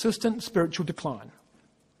but consistent spiritual decline.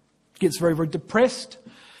 Gets very, very depressed.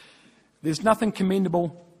 There's nothing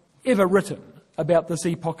commendable ever written about this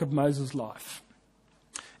epoch of Moses' life.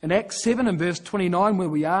 In Acts 7 and verse 29, where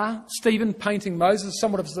we are, Stephen, painting Moses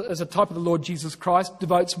somewhat as a type of the Lord Jesus Christ,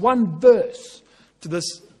 devotes 1 verse to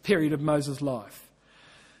this period of Moses' life.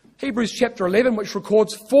 Hebrews chapter 11, which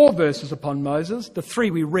records 4 verses upon Moses, the 3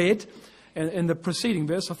 we read, and the preceding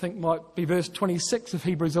verse, I think, might be verse 26 of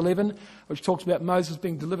Hebrews 11, which talks about Moses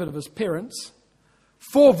being delivered of his parents.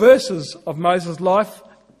 4 verses of Moses' life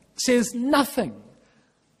says nothing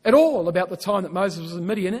at all about the time that Moses was in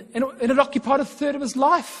Midian, and it occupied a third of his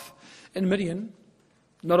life in Midian.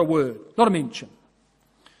 Not a word, not a mention.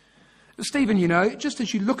 Stephen, just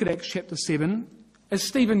as you look at Acts chapter 7, as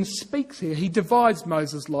Stephen speaks here, he divides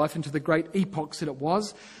Moses' life into the great epochs that it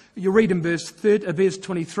was. You read in verse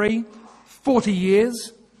 23, 40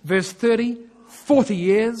 years, verse 30, 40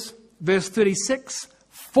 years, verse 36,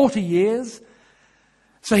 40 years.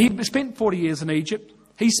 So he spent 40 years in Egypt.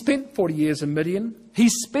 He spent 40 years in Midian. He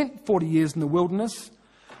spent 40 years in the wilderness.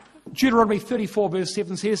 Deuteronomy 34 verse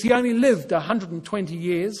 7 says he only lived 120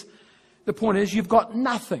 years. The point is, you've got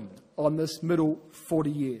nothing on this middle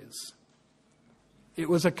 40 years. It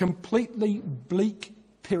was a completely bleak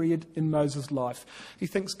period in Moses' life. He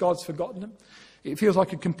thinks God's forgotten him. It feels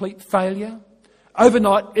like a complete failure.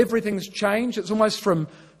 Overnight, everything's changed. It's almost from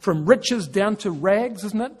riches down to rags,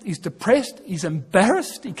 isn't it? He's depressed. He's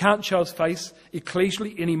embarrassed. He can't show his face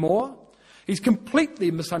ecclesially anymore. He's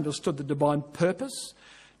completely misunderstood the divine purpose.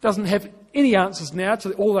 Doesn't have any answers now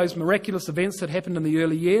to all those miraculous events that happened in the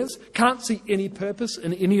early years. Can't see any purpose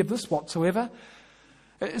in any of this whatsoever.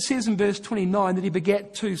 It says in verse 29 that he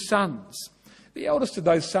begat 2 sons. The eldest of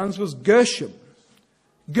those sons was Gershom.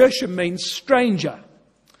 Gershom means stranger.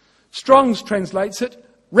 Strong's translates it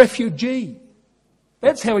refugee.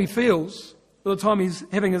 That's how he feels by the time he's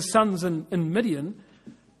having his sons in Midian.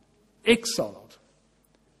 Exiled.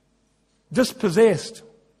 Dispossessed.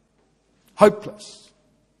 Hopeless.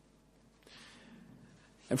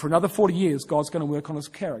 And for another 40 years, God's going to work on his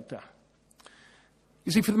character.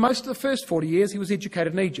 You see, for most of the first 40 years, he was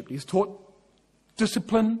educated in Egypt. He was taught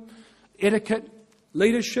discipline, etiquette,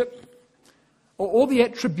 leadership, or all the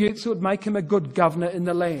attributes that would make him a good governor in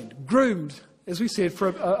the land. Groomed, as we said, for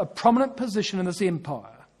a prominent position in this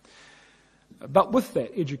empire. But with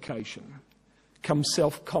that education comes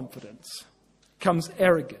self-confidence, comes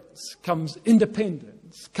arrogance, comes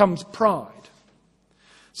independence, comes pride.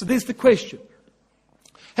 So there's the question.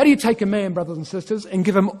 How do you take a man, brothers and sisters, and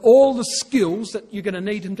give him all the skills that you're going to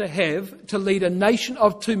need him to have to lead a nation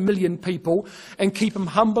of 2 million people and keep him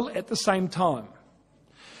humble at the same time?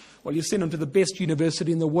 Well, you send him to the best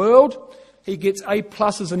university in the world. He gets A+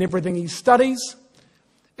 in everything he studies.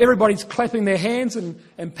 Everybody's clapping their hands and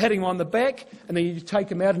patting him on the back. And then you take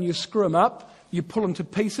him out and you screw him up. You pull him to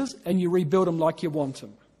pieces and you rebuild him like you want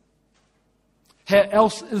him. How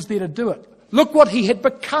else is there to do it? Look what he had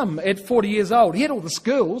become at 40 years old. He had all the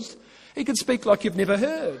skills. He could speak like you've never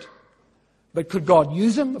heard. But could God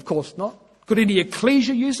use him? Of course not. Could any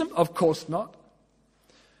ecclesia use him? Of course not.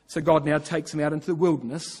 So God now takes him out into the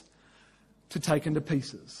wilderness to take into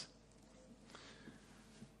pieces.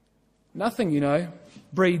 Nothing,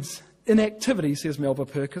 breeds inactivity, says Melba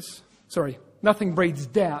Purkis. Nothing breeds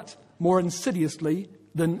doubt more insidiously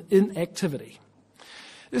than inactivity.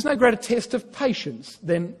 There's no greater test of patience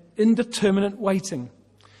than indeterminate waiting.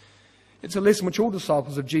 It's a lesson which all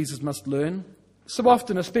disciples of Jesus must learn. So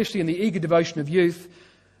often, especially in the eager devotion of youth,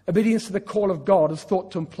 obedience to the call of God is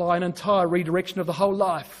thought to imply an entire redirection of the whole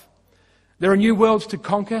life. There are new worlds to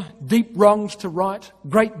conquer, deep wrongs to right,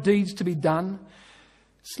 great deeds to be done.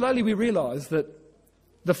 Slowly we realise that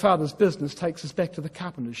the Father's business takes us back to the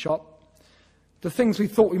carpenter's shop, to things we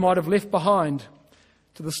thought we might have left behind,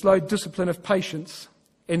 to the slow discipline of patience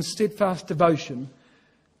and steadfast devotion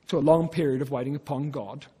to a long period of waiting upon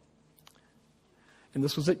God. And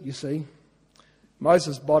this was it, you see.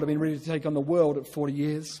 Moses might have been ready to take on the world at 40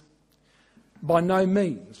 years. By no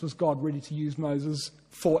means was God ready to use Moses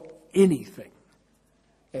for anything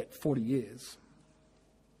at 40 years.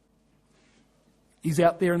 He's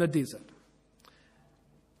out there in the desert,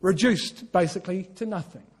 reduced basically to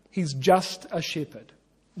nothing. He's just a shepherd,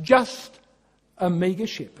 just a meagre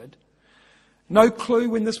shepherd. No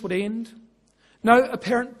clue when this would end, no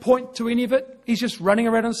apparent point to any of it. He's just running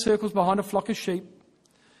around in circles behind a flock of sheep.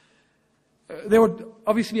 There would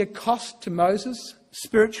obviously be a cost to Moses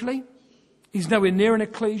spiritually. He's nowhere near an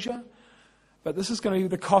ecclesia, but this is going to be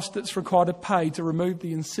the cost that's required to pay to remove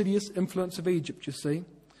the insidious influence of Egypt, you see.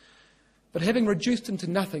 But having reduced him to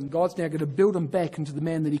nothing, God's now going to build him back into the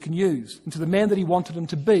man that he can use, into the man that he wanted him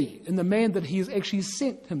to be, and the man that he has actually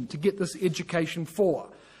sent him to get this education for.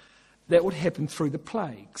 That would happen through the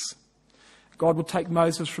plagues. God will take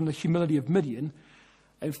Moses from the humility of Midian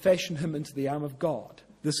and fashion him into the arm of God.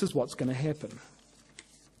 This is what's going to happen.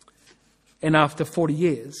 And after 40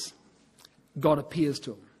 years, God appears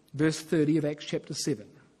to him. Verse 30 of Acts chapter 7.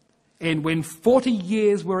 And when 40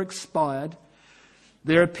 years were expired,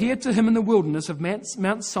 there appeared to him in the wilderness of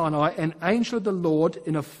Mount Sinai an angel of the Lord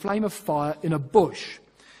in a flame of fire in a bush.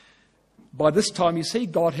 By this time, you see,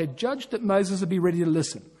 God had judged that Moses would be ready to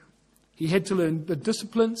listen. He had to learn the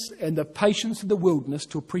disciplines and the patience of the wilderness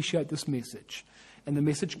to appreciate this message. And the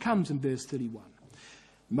message comes in verse 31.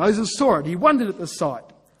 Moses saw it, he wondered at the sight,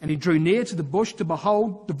 and he drew near to the bush to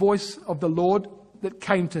behold the voice of the Lord that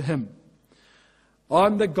came to him.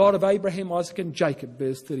 I'm the God of Abraham, Isaac and Jacob,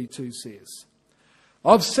 verse 32 says.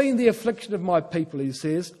 I've seen the affliction of my people, he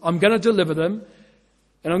says. I'm going to deliver them,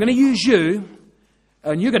 and I'm going to use you,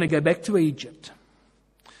 and you're going to go back to Egypt.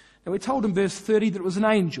 Now we're told in verse 30 that it was an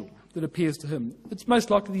angel that appears to him. It's most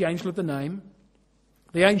likely the angel of the name,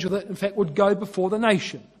 the angel that in fact would go before the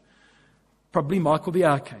nation, probably Michael the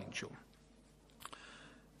archangel.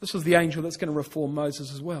 This was the angel that's going to reform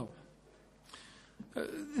Moses as well.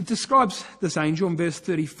 It describes this angel in verse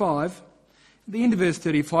 35. At the end of verse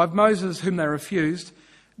 35, Moses, whom they refused,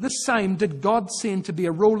 this same did God send to be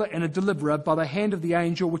a ruler and a deliverer by the hand of the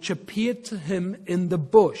angel which appeared to him in the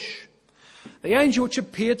bush. The angel which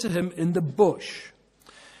appeared to him in the bush.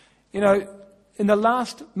 In the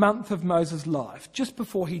last month of Moses' life, just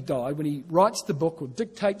before he died, when he writes the book or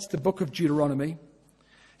dictates the book of Deuteronomy,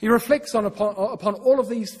 he reflects upon all of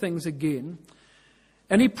these things again.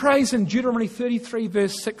 And he prays in Deuteronomy 33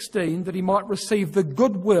 verse 16 that he might receive the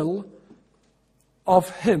goodwill of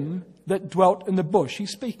him that dwelt in the bush.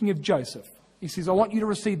 He's speaking of Joseph. He says, I want you to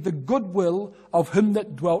receive the goodwill of him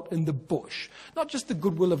that dwelt in the bush. Not just the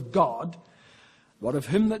goodwill of God, but of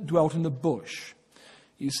him that dwelt in the bush.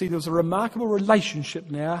 You see, there's a remarkable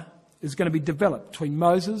relationship now is going to be developed between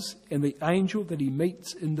Moses and the angel that he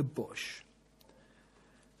meets in the bush.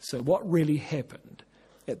 So what really happened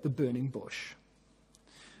at the burning bush?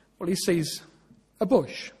 Well, he sees a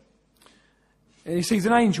bush. And he sees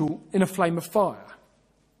an angel in a flame of fire.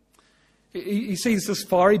 He sees this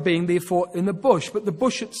fiery being, therefore, in the bush. But the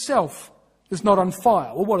bush itself is not on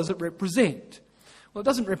fire. Well, what does it represent? Well, it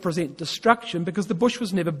doesn't represent destruction because the bush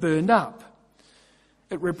was never burned up.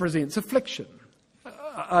 It represents affliction,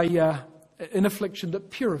 an affliction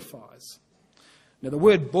that purifies. Now, the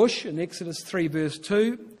word bush in Exodus 3 verse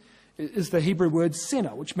 2 is the Hebrew word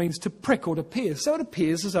senna, which means to prick or to pierce. So it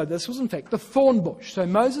appears as though this was in fact a thorn bush. So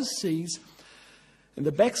Moses sees in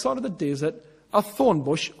the backside of the desert a thorn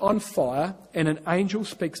bush on fire, and an angel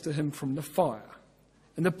speaks to him from the fire.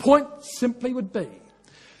 And the point simply would be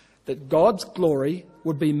that God's glory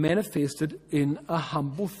would be manifested in a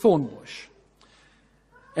humble thorn bush.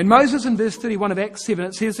 And Moses, in verse 31 of Acts 7,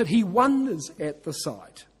 it says that he wonders at the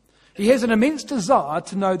sight. He has an immense desire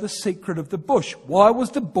to know the secret of the bush. Why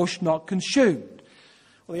was the bush not consumed?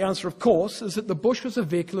 Well, the answer, of course, is that the bush was a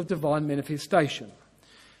vehicle of divine manifestation.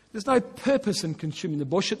 There's no purpose in consuming the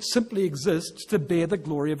bush. It simply exists to bear the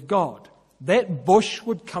glory of God. That bush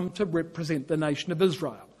would come to represent the nation of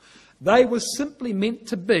Israel. They were simply meant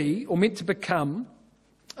to be, or meant to become,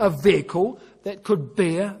 a vehicle that could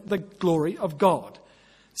bear the glory of God.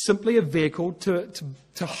 Simply a vehicle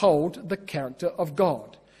to hold the character of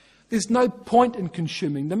God. There's no point in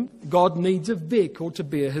consuming them. God needs a vehicle to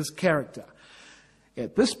bear his character.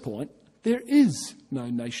 At this point, there is no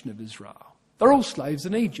nation of Israel. They're all slaves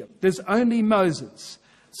in Egypt. There's only Moses.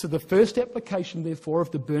 So the first application, therefore,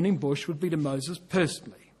 of the burning bush would be to Moses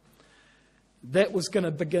personally. That was going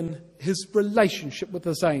to begin his relationship with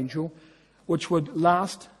this angel, which would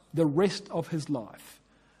last the rest of his life.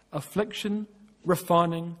 Affliction,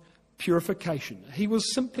 refining, purification. He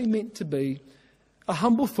was simply meant to be a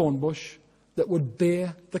humble thorn bush that would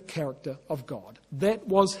bear the character of God. That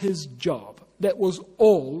was his job. That was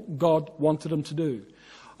all God wanted him to do.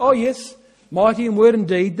 Oh yes, mighty in word and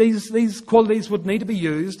deed, these qualities would need to be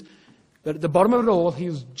used, but at the bottom of it all, he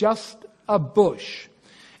was just a bush.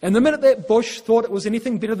 And the minute that bush thought it was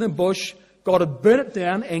anything better than a bush, God would burn it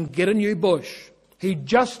down and get a new bush. He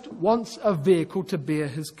just wants a vehicle to bear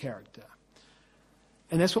his character.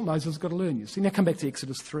 And that's what Moses has got to learn, you see. Now come back to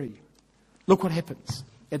Exodus 3. Look what happens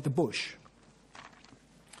at the bush.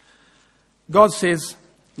 God says,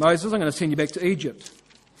 Moses, I'm going to send you back to Egypt.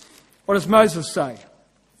 What does Moses say?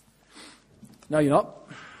 No, you're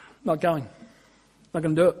not. Not going. Not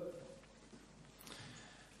going to do it.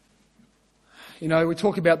 You know, we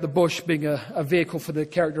talk about the bush being a vehicle for the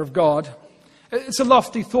character of God. It's a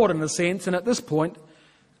lofty thought in a sense, and at this point,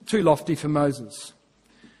 too lofty for Moses.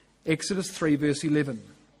 Exodus 3, verse 11.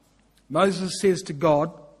 Moses says to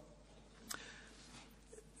God,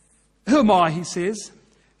 who am I, he says,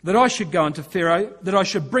 that I should go unto Pharaoh, that I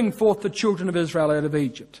should bring forth the children of Israel out of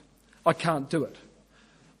Egypt? I can't do it.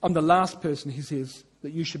 I'm the last person, he says,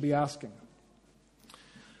 that you should be asking.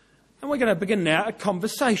 And we're going to begin now a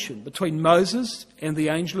conversation between Moses and the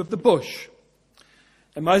angel of the bush.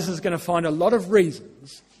 And Moses is going to find a lot of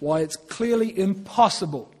reasons why it's clearly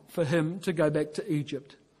impossible for him to go back to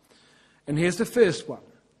Egypt. And here's the first one.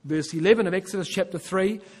 Verse 11 of Exodus chapter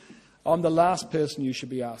 3. I'm the last person you should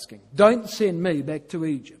be asking. Don't send me back to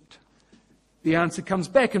Egypt. The answer comes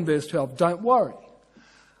back in verse 12. Don't worry.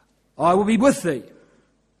 I will be with thee.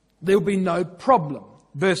 There will be no problem.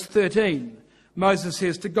 Verse 13. Moses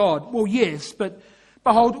says to God, well, yes, but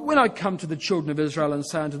behold, when I come to the children of Israel and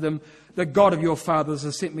say unto them, the God of your fathers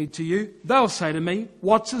has sent me to you, they'll say to me,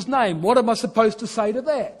 what's his name? What am I supposed to say to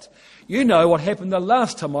that? You know what happened the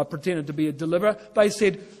last time I pretended to be a deliverer. They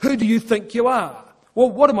said, who do you think you are? Well,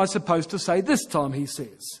 what am I supposed to say this time, he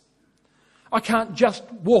says. I can't just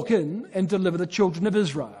walk in and deliver the children of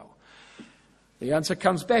Israel. The answer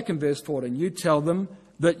comes back in verse 14. You tell them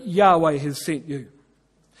that Yahweh has sent you.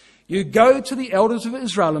 You go to the elders of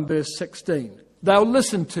Israel in verse 16. They'll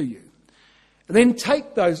listen to you. And then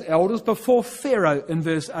take those elders before Pharaoh in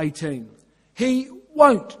verse 18. He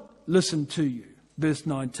won't listen to you. Verse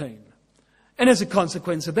 19. And as a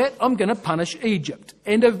consequence of that, I'm going to punish Egypt.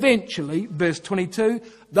 And eventually, verse 22,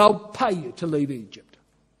 they'll pay you to leave Egypt.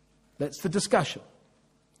 That's the discussion.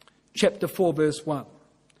 Chapter 4, verse 1.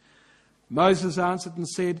 Moses answered and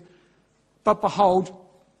said, but behold,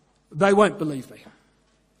 they won't believe me.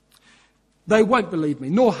 They won't believe me,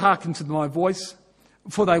 nor hearken to my voice,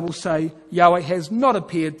 for they will say, Yahweh has not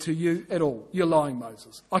appeared to you at all. You're lying,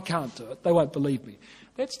 Moses. I can't do it. They won't believe me.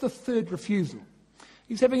 That's the third refusal.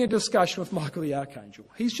 He's having a discussion with Michael the Archangel.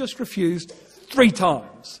 He's just refused 3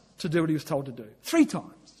 times to do what he was told to do. 3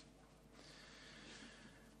 times.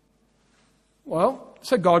 Well,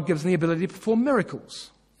 so God gives him the ability to perform miracles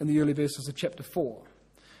in the early verses of chapter 4.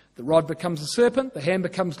 The rod becomes a serpent, the hand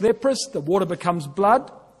becomes leprous, the water becomes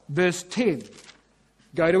blood. Verse 10,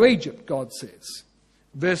 go to Egypt, God says.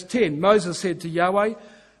 Verse 10, Moses said to Yahweh,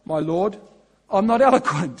 my Lord, I'm not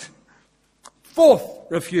eloquent. 4th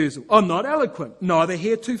refusal, I'm not eloquent, neither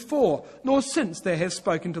heretofore, nor since thou hast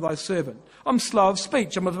spoken to thy servant. I'm slow of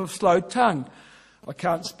speech, I'm of a slow tongue. I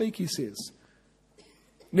can't speak, he says.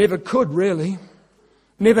 Never could, really.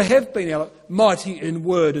 Never have been mighty in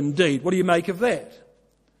word and deed. What do you make of that?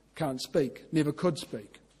 Can't speak, never could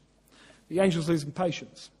speak. The angel's losing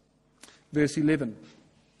patience. Verse 11.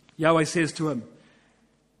 Yahweh says to him,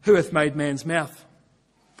 who hath made man's mouth?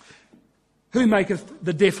 Who maketh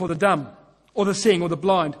the deaf or the dumb, or the seeing or the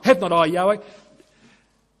blind? Have not I, Yahweh?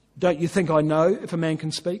 Don't you think I know if a man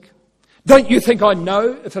can speak? Don't you think I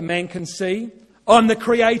know if a man can see? I'm the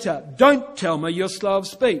Creator. Don't tell me you're slow of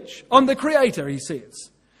speech. I'm the Creator, he says.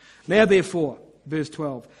 Now therefore, verse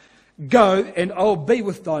 12, go and I'll be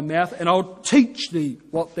with thy mouth and I'll teach thee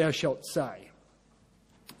what thou shalt say.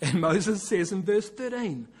 And Moses says in verse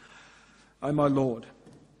 13, O my Lord,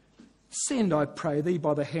 send, I pray thee,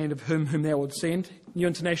 by the hand of him whom thou wilt send. New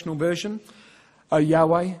International Version. O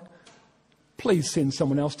Yahweh, please send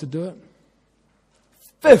someone else to do it.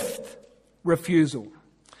 Fifth refusal.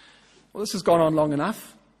 Well, this has gone on long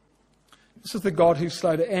enough. This is the God who's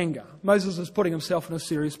slow to anger. Moses is putting himself in a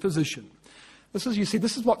serious position. This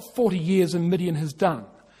is what 40 years in Midian has done.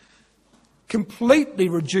 Completely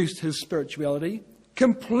reduced his spirituality,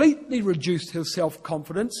 completely reduced his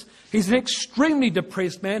self-confidence. He's an extremely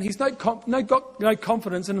depressed man. He's got no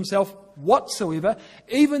confidence in himself whatsoever,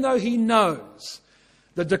 even though he knows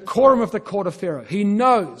the decorum of the court of Pharaoh. He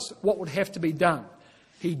knows what would have to be done.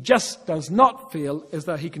 He just does not feel as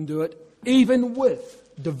though he can do it, even with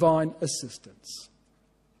divine assistance.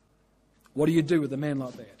 What do you do with a man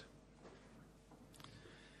like that?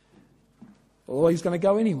 Well, he's going to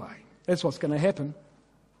go anyway. That's what's going to happen.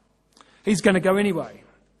 He's going to go anyway.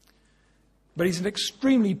 But he's in an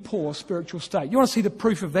extremely poor spiritual state. You want to see the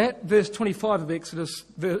proof of that? Verse 25 of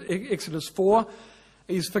Exodus 4.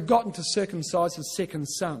 He's forgotten to circumcise his second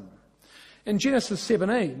son. In Genesis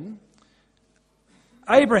 17,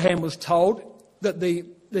 Abraham was told that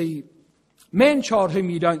the man-child whom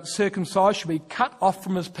you don't circumcise should be cut off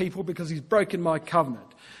from his people because he's broken my covenant.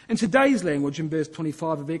 In today's language, in verse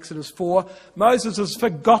 25 of Exodus 4, Moses has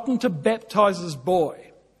forgotten to baptize his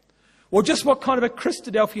boy. Well, just what kind of a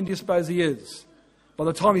Christadelphian do you suppose he is by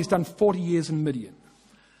the time he's done 40 years in Midian?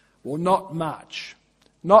 Well, not much.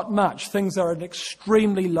 Not much. Things are at an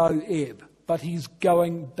extremely low ebb, but he's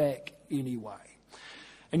going back anyway.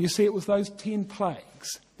 And you see, it was those 10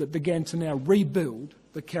 plagues that began to now rebuild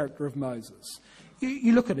the character of Moses.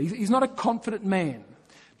 You look at it. He's not a confident man.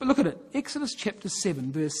 But look at it. Exodus chapter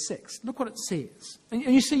 7, verse 6. Look what it says. And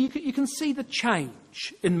you see, you can see the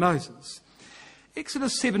change in Moses.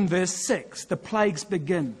 Exodus 7, verse 6. The plagues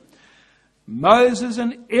begin. Moses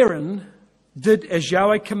and Aaron did as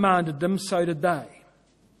Yahweh commanded them, so did they.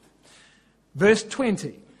 Verse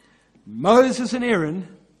 20. Moses and Aaron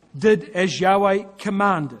did as Yahweh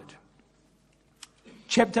commanded.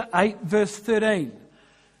 Chapter 8, verse 13.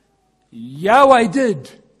 Yahweh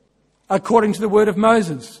did according to the word of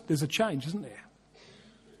Moses. There's a change, isn't there?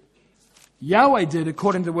 Yahweh did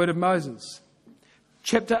according to the word of Moses.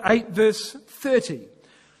 Chapter 8, verse 30.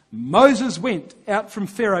 Moses went out from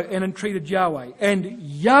Pharaoh and entreated Yahweh. And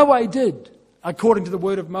Yahweh did according to the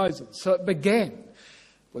word of Moses. So it began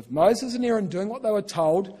with Moses and Aaron doing what they were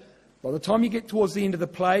told. By the time you get towards the end of the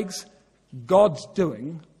plagues, God's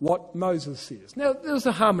doing what Moses says. Now, there's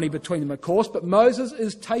a harmony between them, of course, but Moses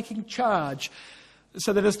is taking charge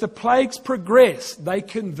so that as the plagues progress, they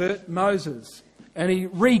convert Moses. And he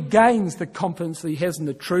regains the confidence that he has in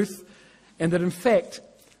the truth, and that, in fact,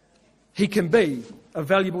 he can be a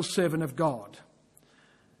valuable servant of God.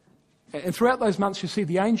 And throughout those months, you see,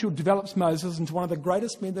 the angel develops Moses into one of the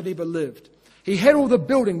greatest men that ever lived. He had all the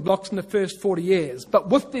building blocks in the first 40 years, but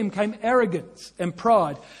with them came arrogance and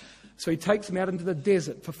pride. So he takes him out into the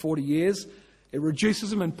desert for 40 years. It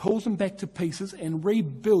reduces him and pulls him back to pieces and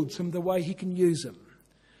rebuilds him the way he can use him.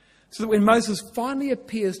 So that when Moses finally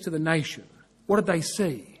appears to the nation, what did they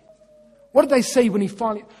see? What did they see when he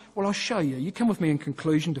finally... Well, I'll show you. You come with me in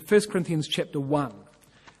conclusion to 1 Corinthians chapter 1.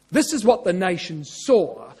 This is what the nation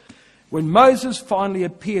saw when Moses finally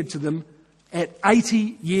appeared to them at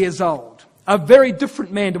 80 years old. A very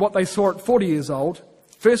different man to what they saw at 40 years old.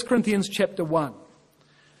 1 Corinthians chapter 1.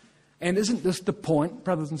 And isn't this the point,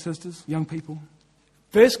 brothers and sisters, young people?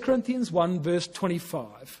 1 Corinthians 1, verse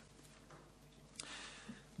 25.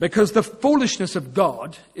 Because the foolishness of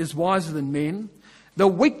God is wiser than men, the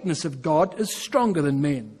weakness of God is stronger than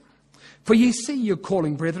men. For ye see your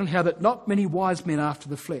calling, brethren, how that not many wise men after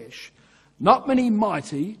the flesh, not many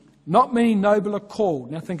mighty, not many noble are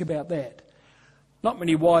called. Now think about that. Not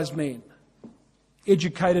many wise men,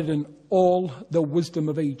 educated in all the wisdom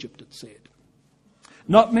of Egypt, it said.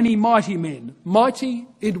 Not many mighty men, mighty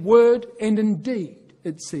in word and in deed,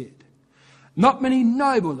 it said. Not many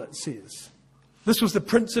noble, it says. This was the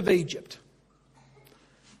prince of Egypt.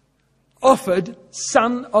 Offered,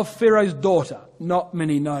 son of Pharaoh's daughter, not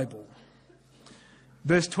many noble.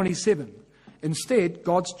 Verse 27. Instead,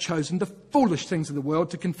 God's chosen the foolish things of the world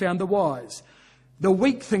to confound the wise, the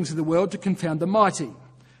weak things of the world to confound the mighty,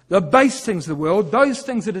 the base things of the world, those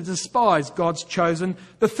things that are despised, God's chosen,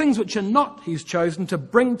 the things which are not, he's chosen to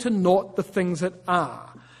bring to naught the things that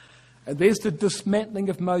are. And there's the dismantling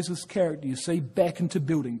of Moses' character, you see, back into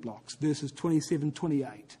building blocks. Verses 27,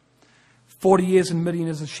 28. 40 years in Midian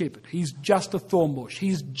as a shepherd. He's just a thorn bush.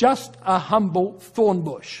 He's just a humble thorn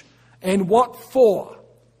bush. And what for?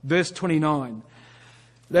 Verse 29.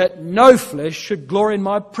 that no flesh should glory in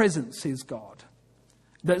my presence, says God.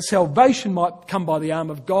 That salvation might come by the arm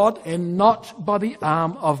of God and not by the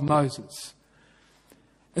arm of Moses.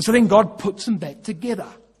 And so then God puts them back together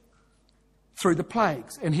through the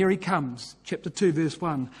plagues. And here he comes, chapter 2, verse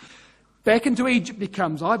 1. Back into Egypt he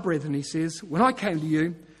comes. I, brethren, he says, when I came to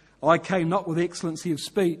you, I came not with excellency of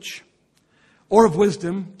speech or of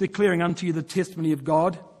wisdom, declaring unto you the testimony of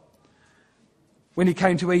God. When he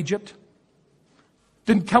came to Egypt,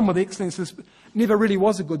 didn't come with excellence, never really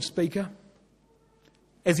was a good speaker,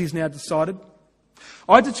 as he's now decided.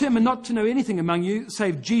 I determined not to know anything among you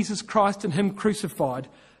save Jesus Christ and him crucified,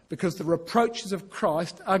 because the reproaches of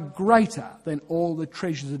Christ are greater than all the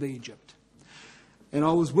treasures of Egypt. And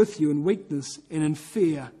I was with you in weakness and in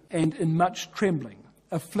fear and in much trembling,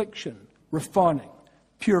 affliction, refining,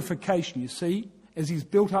 purification, you see, as he's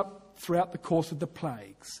built up throughout the course of the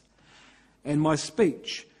plagues. And my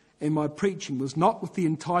speech and my preaching was not with the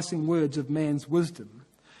enticing words of man's wisdom,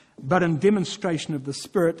 but in demonstration of the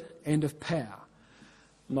Spirit and of power.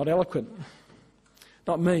 Not eloquent.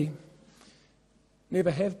 Not me.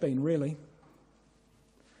 Never have been, really.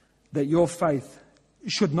 That your faith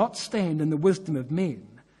should not stand in the wisdom of men,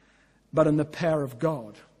 but in the power of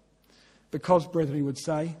God. Because, brethren, he would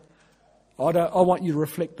say, I want you to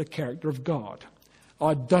reflect the character of God.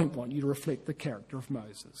 I don't want you to reflect the character of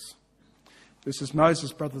Moses. This is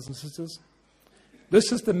Moses, brothers and sisters.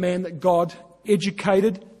 This is the man that God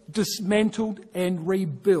educated, dismantled, and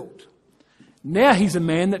rebuilt. Now he's a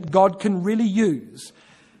man that God can really use.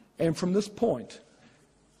 And from this point,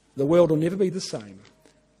 the world will never be the same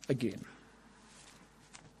again.